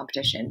during the whole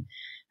competition.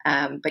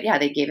 But yeah,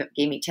 they gave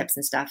me tips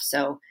and stuff.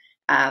 So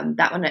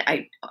that one,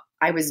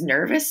 I was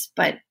nervous,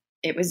 but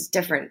it was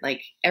different.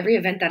 Like every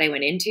event that I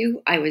went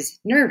into, I was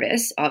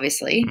nervous,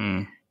 obviously,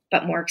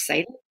 but more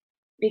excited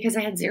because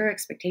I had zero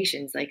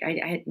expectations. Like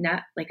I had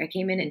not, like I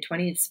came in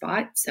 20th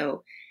spot.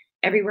 So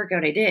every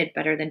workout I did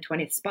better than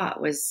 20th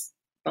spot was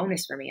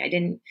bonus for me. I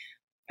don't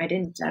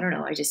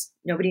know.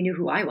 Nobody knew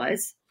who I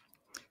was.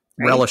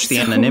 Right? Relish the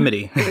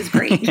anonymity. It was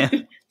great. Yeah.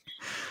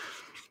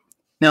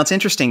 Now it's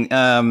interesting.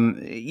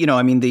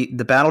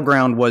 The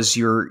battleground was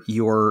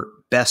your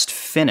best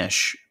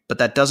finish, but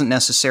that doesn't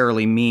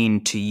necessarily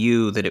mean to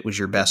you that it was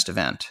your best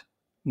event.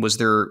 Was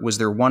there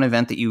one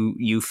event that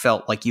you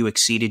felt like you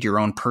exceeded your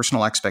own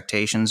personal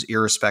expectations,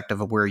 irrespective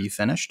of where you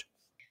finished?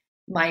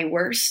 My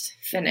worst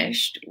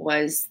finished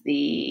was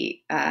the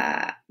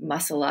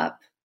muscle up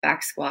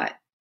back squat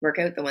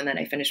workout, the one that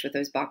I finished with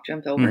those box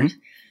jump overs.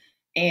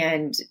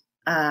 And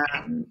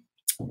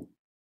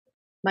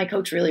my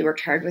coach really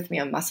worked hard with me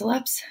on muscle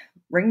ups.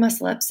 Ring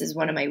muscle ups is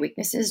one of my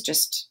weaknesses,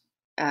 just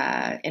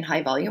in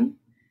high volume.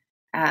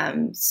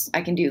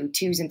 I can do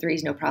 2s and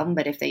 3s, no problem.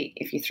 But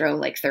if you throw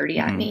like 30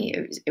 at me,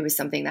 it was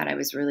something that I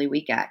was really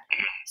weak at.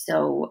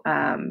 So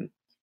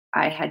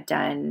I had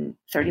done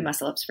 30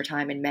 muscle ups for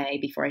time in May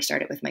before I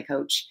started with my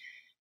coach.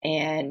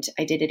 And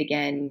I did it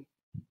again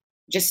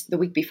just the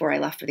week before I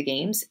left for the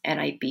games. And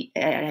I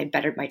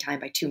bettered my time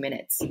by 2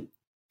 minutes.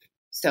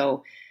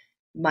 So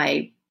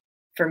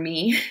for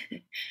me,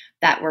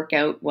 that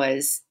workout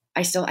was,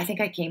 I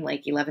think I came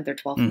like 11th or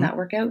 12th in that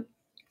workout.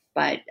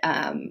 But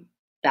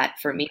that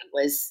for me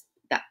was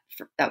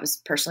that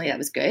was personally, that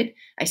was good.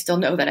 I still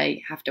know that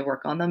I have to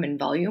work on them in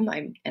volume.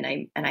 I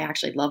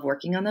actually love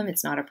working on them.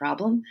 It's not a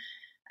problem.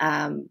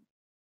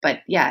 But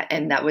yeah,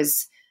 and that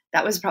was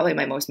probably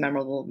my most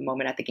memorable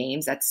moment at the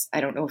games. I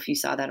don't know if you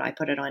saw that. I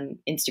put it on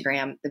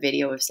Instagram, the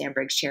video of Sam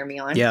Briggs cheering me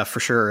on. Yeah, for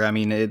sure. I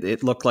mean,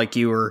 it looked like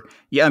you were,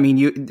 I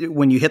mean,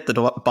 when you hit the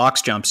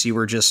box jumps, you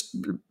were just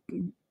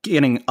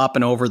getting up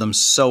and over them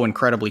so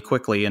incredibly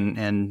quickly.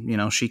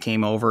 And she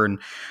came over, and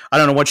I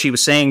don't know what she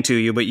was saying to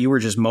you, but you were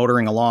just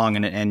motoring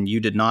along, and you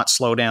did not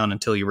slow down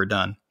until you were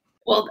done.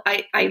 Well,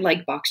 I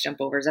like box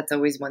jump overs. That's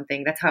always one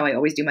thing. That's how I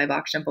always do my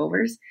box jump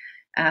overs.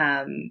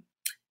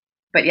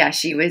 But yeah,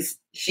 she was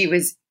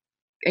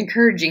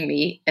encouraging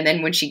me. And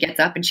then when she gets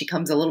up and she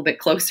comes a little bit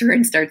closer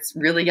and starts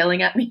really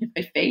yelling at me in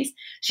my face,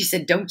 she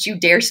said, "Don't you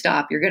dare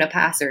stop. You're going to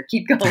pass her.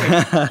 Keep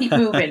going, keep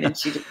moving."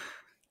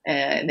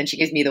 And then she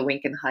gives me the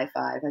wink and the high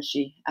five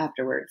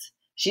afterwards.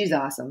 She's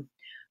awesome.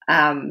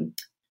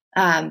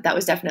 That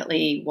was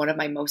definitely one of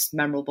my most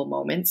memorable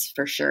moments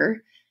for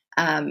sure.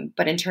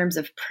 But in terms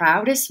of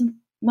proudest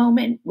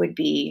moment would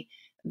be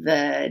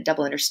the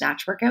double under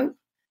snatch workout.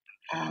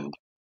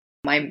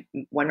 My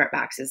 1 rep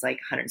max is like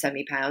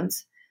 170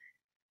 pounds.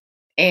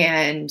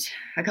 And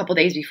a couple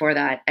days before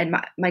that, and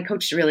my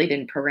coach really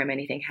didn't program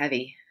anything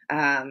heavy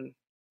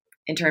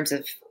in terms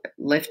of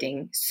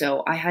lifting.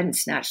 So I hadn't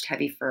snatched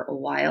heavy for a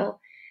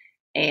while.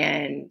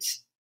 And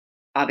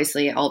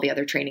obviously all the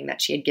other training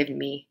that she had given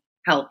me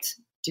helped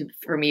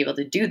for me able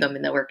to do them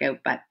in the workout.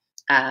 But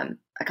a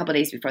couple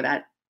days before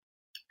that,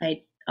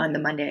 on the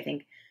Monday, I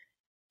think,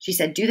 she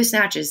said, "Do the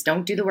snatches.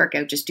 Don't do the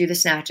workout. Just do the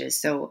snatches."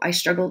 So I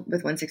struggled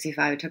with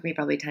 165. It took me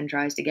probably 10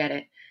 tries to get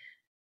it.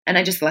 And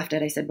I just left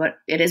it. I said, "But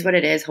it is what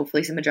it is.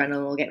 Hopefully some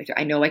adrenaline will get me through.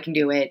 I know I can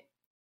do it."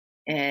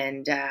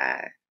 And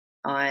that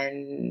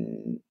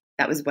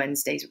was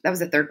Wednesday. That was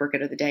the third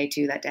workout of the day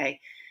too, that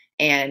day.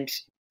 And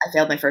I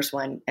failed my first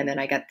one. And then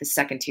I got the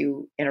second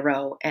 2 in a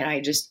row. And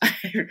I just,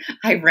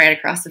 I ran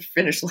across the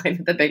finish line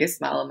with the biggest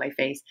smile on my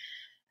face.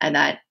 And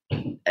that,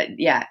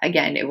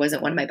 again, it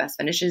wasn't one of my best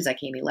finishes. I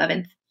came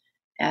 11th.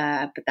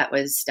 But that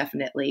was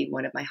definitely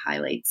one of my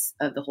highlights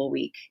of the whole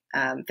week,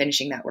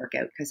 finishing that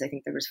workout, because I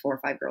think there was 4 or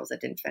 5 girls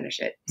that didn't finish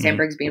it. Sam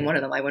Briggs being one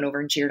of them. I went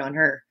over and cheered on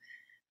her.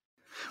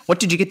 What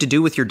did you get to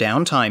do with your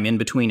downtime in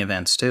between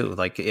events too?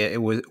 Like,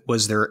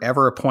 was there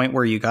ever a point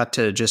where you got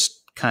to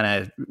just kind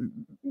of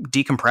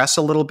decompress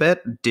a little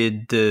bit?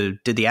 Did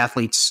the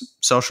athletes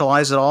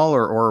socialize at all,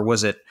 or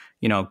was it,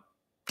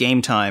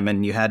 game time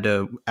and you had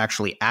to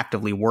actually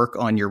actively work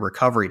on your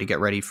recovery to get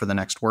ready for the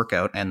next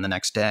workout and the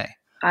next day?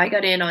 I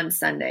got in on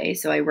Sunday,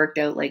 so I worked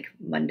out like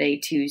Monday,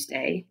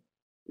 Tuesday.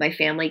 My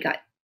husband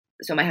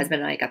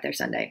and I got there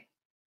Sunday.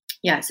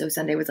 Yeah, so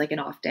Sunday was like an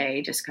off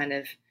day, just kind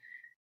of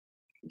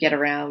get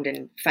around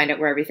and find out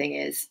where everything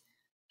is.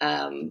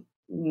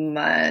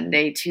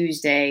 Monday,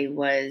 Tuesday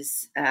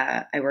was,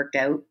 I worked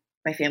out.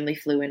 My family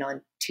flew in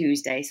on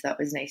Tuesday, so that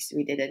was nice.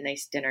 We did a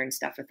nice dinner and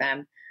stuff with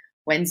them.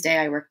 Wednesday,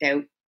 I worked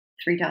out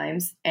 3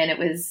 times, and it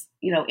was,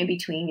 in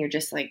between, you're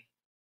just like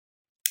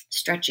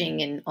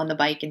stretching and on the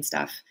bike and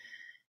stuff.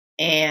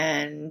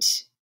 And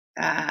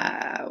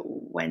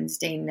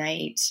Wednesday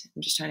night,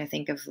 I'm just trying to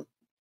think of,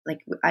 like,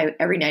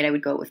 every night I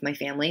would go out with my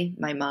family,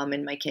 my mom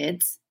and my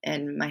kids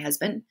and my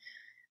husband.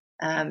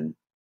 And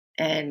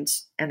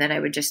then I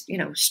would just,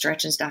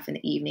 stretch and stuff in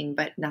the evening,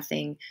 but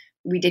nothing.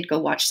 We did go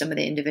watch some of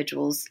the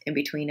individuals in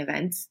between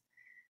events.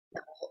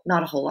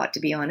 Not a whole lot, to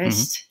be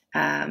honest.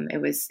 Mm-hmm.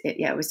 It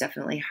was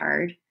definitely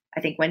hard.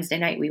 I think Wednesday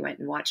night we went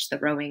and watched the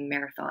rowing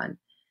marathon.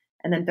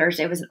 And then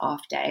Thursday was an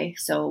off day.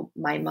 So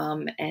my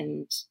mom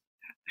and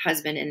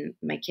husband and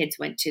my kids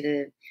went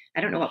to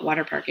I don't know what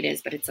water park it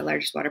is, but it's the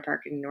largest water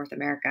park in North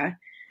America.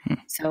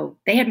 So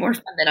they had more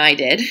fun than I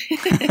did.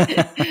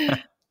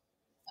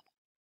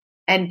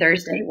 And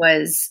Thursday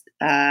was,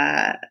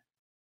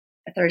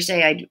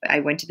 Thursday I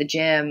went to the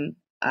gym.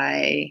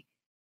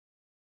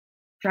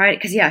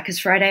 Because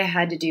Friday I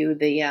had to do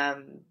the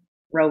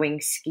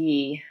rowing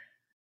ski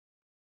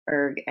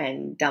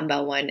and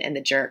dumbbell one and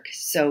the jerk.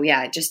 So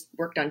yeah, just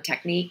worked on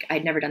technique.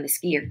 I'd never done the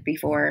skier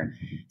before.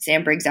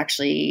 Sam Briggs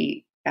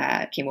actually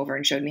came over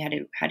and showed me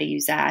how to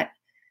use that.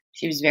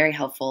 She was very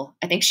helpful.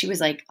 I think she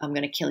was like, "I'm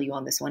going to kill you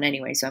on this one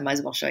anyway, so I might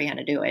as well show you how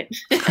to do it."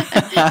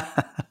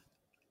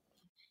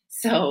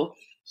 So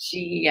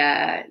she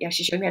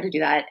showed me how to do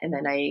that. And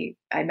then I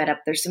met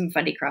up, there's some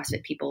funny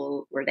CrossFit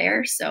people were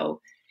there.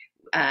 So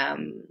I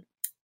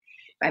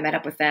met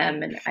up with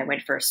them and I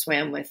went for a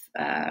swim with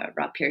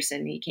Rob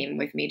Pearson. He came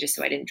with me just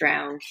so I didn't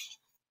drown.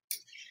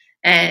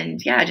 And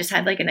yeah, I just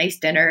had like a nice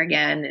dinner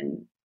again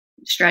and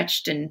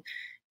stretched. And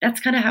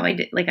that's kind of how I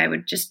did. Like I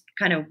would just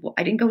I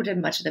didn't go to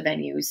much of the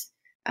venues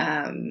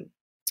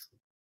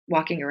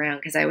walking around,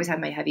 because I always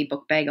had my heavy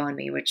book bag on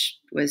me, which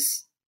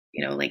was,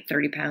 like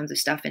 30 pounds of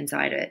stuff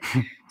inside it.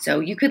 So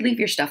you could leave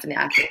your stuff in the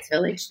athletes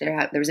village.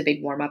 There was a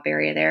big warm up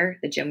area there.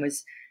 The gym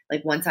was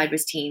like, one side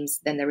was teams,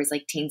 then there was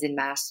like teens and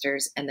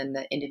masters, and then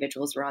the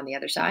individuals were on the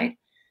other side.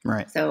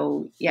 Right.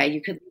 So yeah,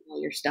 you could leave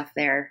all your stuff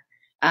there.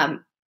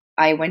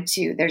 I went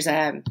to, there's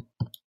a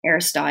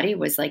Aristoti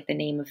was like the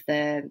name of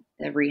the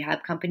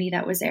rehab company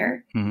that was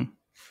there. Mm-hmm.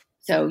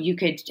 So you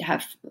could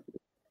have,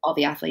 all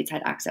the athletes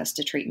had access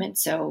to treatment.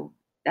 So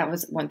that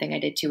was one thing I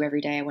did too.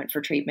 Every day I went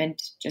for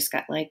treatment, just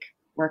got like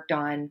worked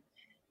on.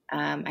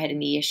 I had a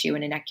knee issue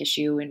and a neck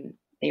issue, and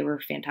they were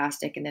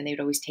fantastic. And then they would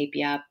always tape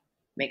you up,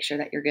 make sure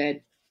that you're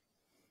good.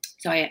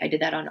 So I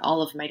did that on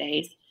all of my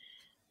days.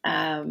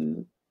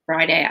 Friday,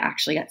 I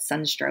actually got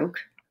sunstroke.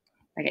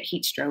 I got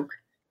heat stroke.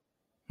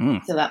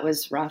 So that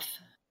was rough.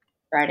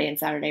 Friday and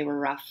Saturday were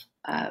rough.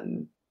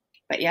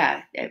 But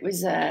yeah, it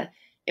was a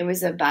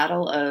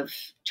battle of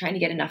trying to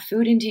get enough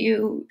food into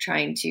you,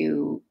 trying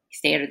to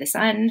stay out of the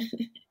sun,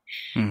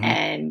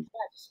 and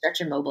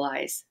stretch and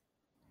mobilize.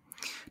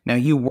 Now,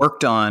 you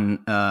worked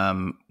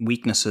on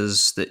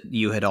weaknesses that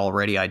you had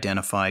already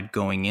identified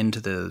going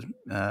into the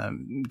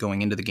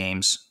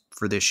games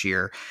for this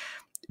year.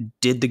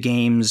 Did the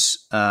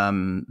games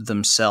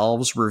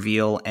themselves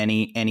reveal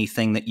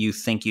anything that you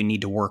think you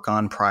need to work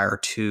on prior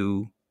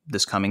to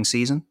this coming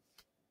season?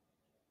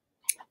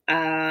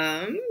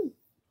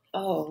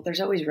 There's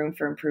always room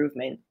for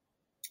improvement.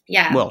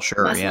 Yeah. Well,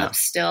 sure. Muscle up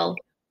still.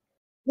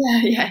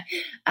 Yeah.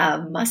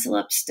 Muscle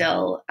up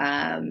still.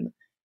 Like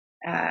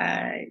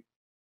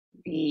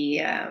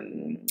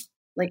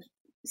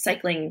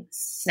cycling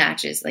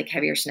snatches, like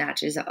heavier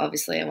snatches.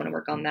 Obviously I want to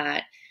work on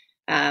that.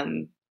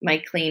 My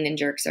clean and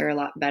jerks are a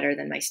lot better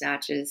than my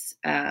snatches.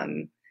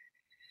 I'm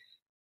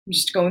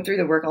just going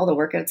through all the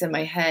workouts in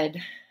my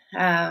head.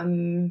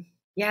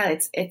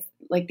 It's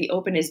like the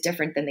open is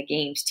different than the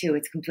games too.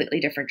 It's completely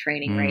different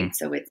training, right?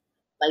 So it's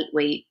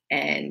lightweight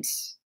and,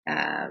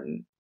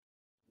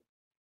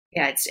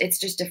 it's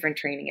just different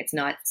training. It's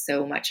not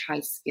so much high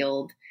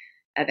skilled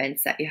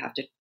events that you have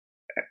to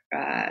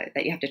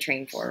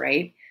train for.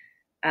 Right.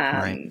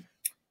 Right.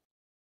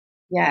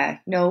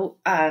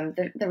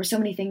 There were so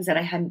many things that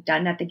I hadn't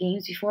done at the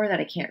games before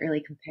that I can't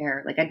really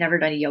compare. Like I'd never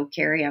done a yoke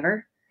carry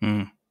ever.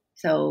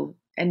 So,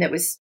 and it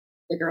was,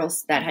 the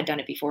girls that had done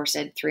it before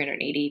said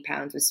 380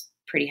 pounds was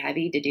pretty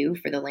heavy to do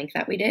for the length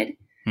that we did.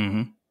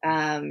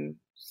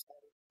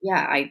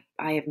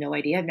 I have no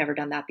idea. I've never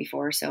done that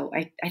before. So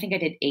I think I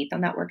did 8th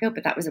on that workout,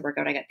 but that was a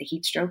workout I got the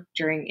heat stroke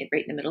during it,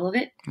 right in the middle of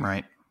it.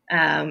 Right.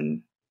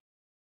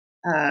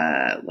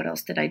 What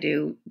else did I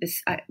do?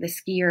 The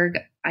ski erg,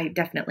 I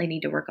definitely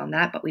need to work on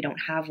that, but we don't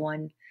have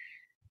one.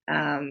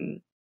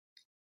 And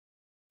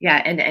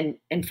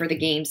for the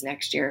games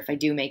next year, if I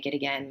do make it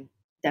again,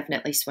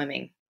 definitely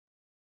swimming.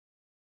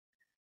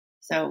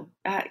 So,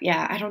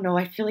 I don't know.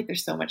 I feel like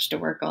there's so much to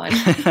work on.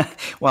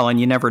 Well, and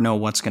you never know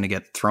what's going to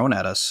get thrown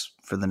at us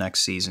for the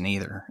next season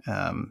either.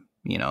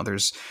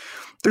 There's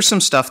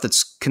some stuff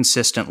that's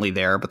consistently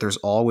there, but there's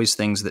always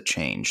things that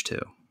change too.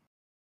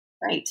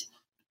 Right.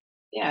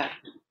 Yeah.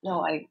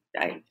 No, I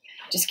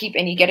just keep,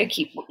 and you got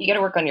to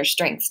work on your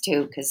strengths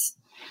too, because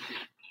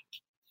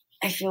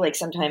I feel like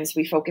sometimes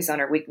we focus on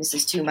our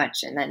weaknesses too much,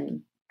 and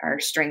then our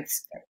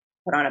strengths get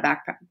put on a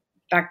back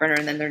burner,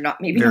 and then they're not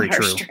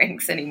our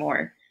strengths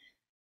anymore.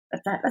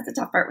 That's the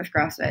tough part with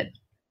CrossFit.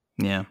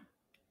 Yeah.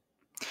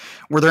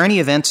 Were there any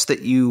events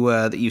that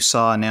you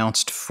saw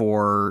announced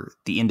for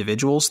the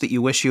individuals that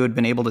you wish you had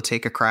been able to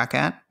take a crack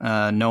at,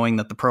 knowing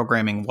that the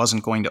programming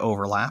wasn't going to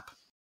overlap?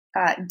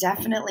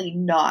 Definitely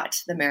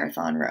not the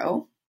marathon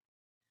row.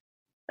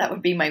 That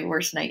would be my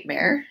worst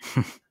nightmare.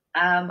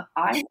 I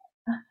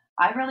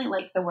really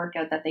liked the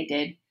workout that they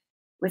did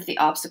with the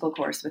obstacle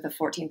course with a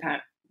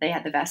 14-pound. They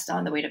had the vest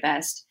on, the weighted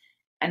vest,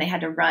 and they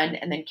had to run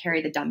and then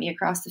carry the dummy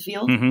across the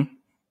field.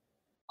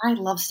 I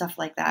love stuff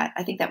like that.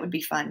 I think that would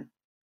be fun.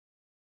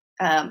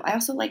 I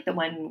also like the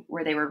one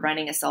where they were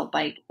running a salt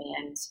bike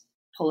and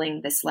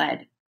pulling the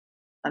sled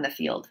on the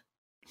field.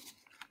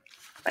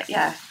 But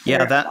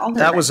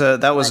that was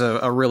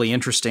a really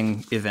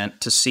interesting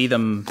event to see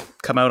them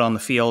come out on the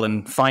field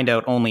and find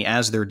out only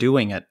as they're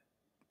doing it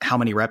how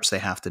many reps they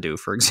have to do,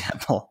 for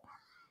example.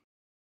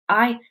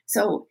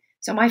 So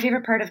my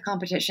favorite part of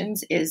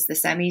competitions is the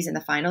semis and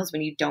the finals,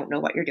 when you don't know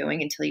what you're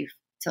doing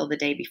till the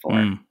day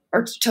before,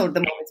 or till the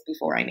moments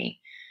before.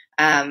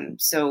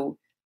 So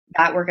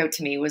that workout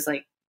to me was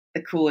like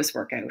the coolest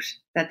workout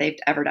that they've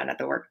ever done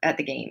at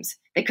the games.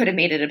 They could have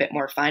made it a bit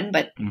more fun,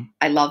 but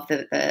I love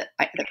the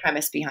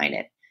premise behind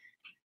it.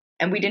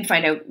 And we didn't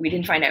find out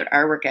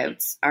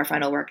our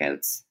final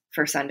workouts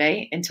for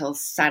Sunday until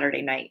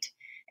Saturday night.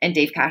 And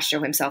Dave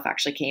Castro himself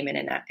actually came in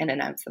and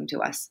announced them to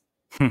us.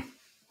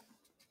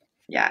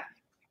 Yeah.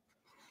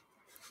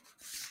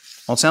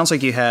 Well, it sounds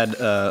like you had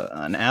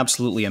an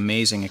absolutely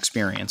amazing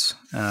experience.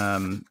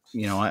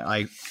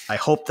 I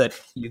hope that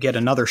you get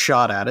another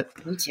shot at it.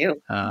 Me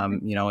too.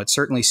 It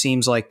certainly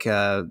seems like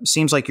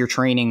your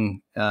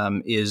training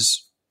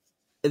is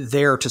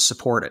there to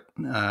support it.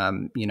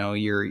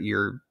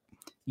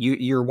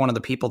 You're one of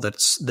the people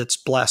that's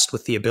blessed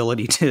with the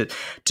ability to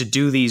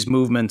do these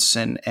movements,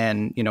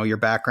 and your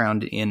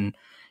background in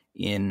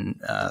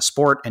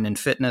sport and in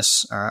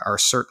fitness are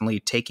certainly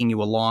taking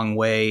you a long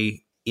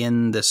way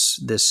in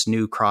this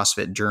new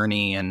CrossFit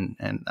journey. And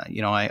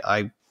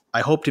I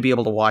hope to be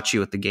able to watch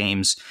you at the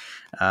games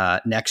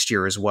next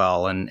year as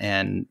well. And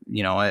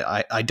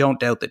I don't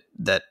doubt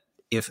that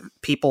if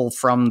people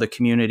from the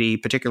community,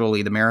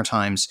 particularly the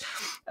Maritimes,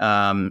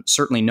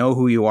 certainly know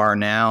who you are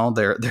now,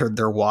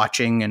 they're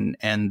watching,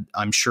 and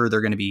I'm sure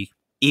they're going to be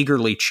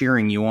eagerly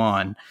cheering you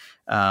on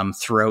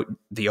throughout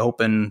the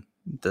Open,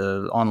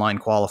 the online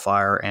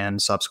qualifier,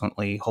 and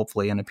subsequently,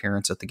 hopefully, an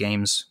appearance at the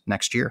Games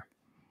next year.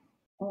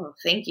 Oh,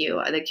 thank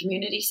you. The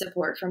community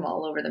support from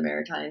all over the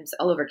Maritimes,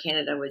 all over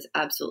Canada, was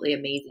absolutely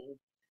amazing.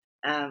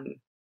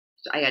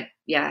 I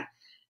got,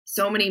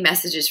 so many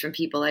messages from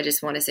people. I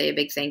just want to say a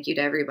big thank you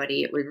to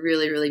everybody. It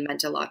really, really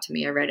meant a lot to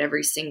me. I read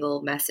every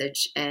single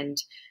message, and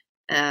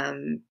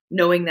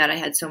knowing that I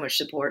had so much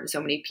support and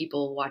so many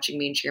people watching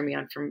me and cheering me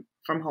on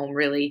from home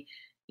really,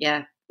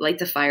 light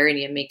the fire in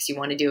you and makes you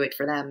want to do it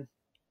for them.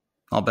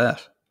 I'll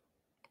bet.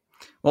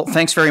 Well,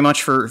 thanks very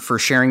much for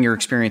sharing your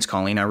experience,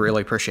 Colleen. I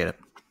really appreciate it.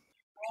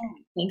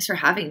 Thanks for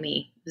having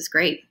me. It was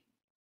great.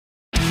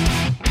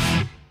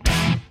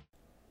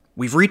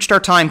 We've reached our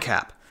time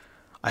cap.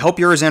 I hope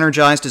you're as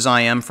energized as I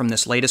am from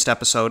this latest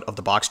episode of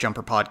the Box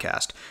Jumper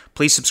Podcast.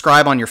 Please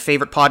subscribe on your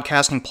favorite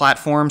podcasting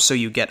platform so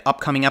you get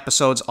upcoming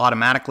episodes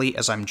automatically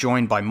as I'm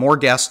joined by more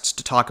guests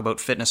to talk about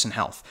fitness and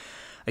health.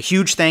 A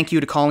huge thank you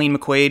to Colleen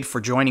McQuaid for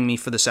joining me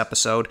for this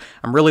episode.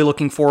 I'm really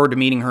looking forward to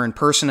meeting her in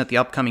person at the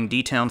upcoming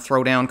D-Town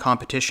Throwdown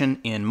competition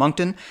in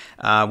Moncton.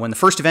 When the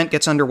first event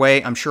gets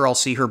underway, I'm sure I'll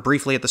see her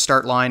briefly at the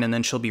start line, and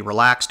then she'll be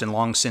relaxed and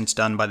long since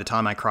done by the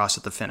time I cross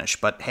at the finish.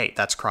 But hey,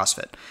 that's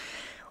CrossFit.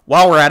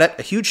 While we're at it,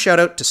 a huge shout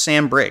out to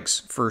Sam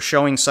Briggs for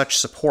showing such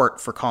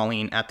support for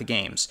Colleen at the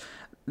Games.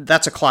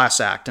 That's a class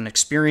act, an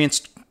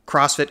experienced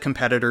CrossFit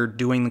competitor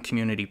doing the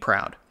community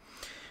proud.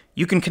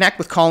 You can connect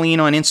with Colleen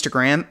on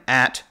Instagram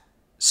at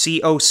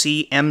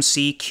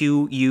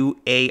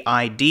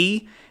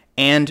COCMCQUAID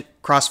and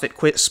CrossFit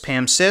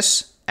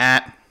QuispamSis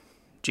at,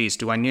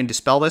 do I need to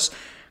spell this?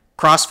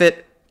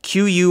 CrossFit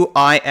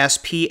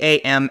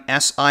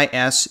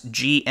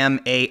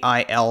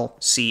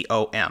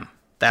QUISPAMSISGMAILCOM.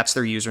 That's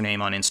their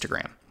username on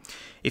Instagram.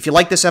 If you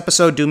like this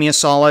episode, do me a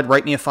solid,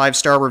 write me a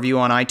 5-star review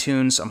on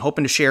iTunes. I'm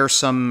hoping to share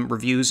some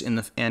reviews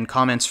and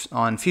comments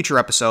on future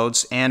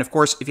episodes. And of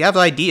course, if you have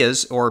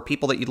ideas or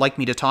people that you'd like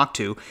me to talk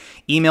to,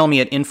 email me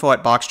at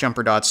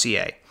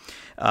info@boxjumper.ca.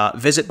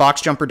 Visit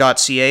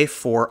boxjumper.ca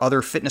for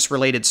other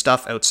fitness-related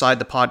stuff outside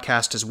the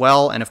podcast as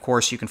well. And of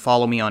course, you can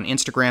follow me on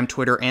Instagram,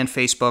 Twitter, and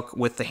Facebook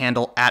with the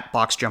handle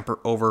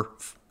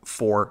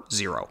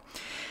 @boxjumperover40.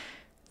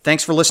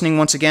 Thanks for listening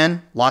once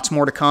again. Lots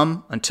more to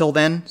come. Until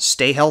then,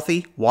 stay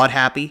healthy, WOD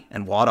happy,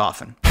 and WOD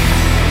often.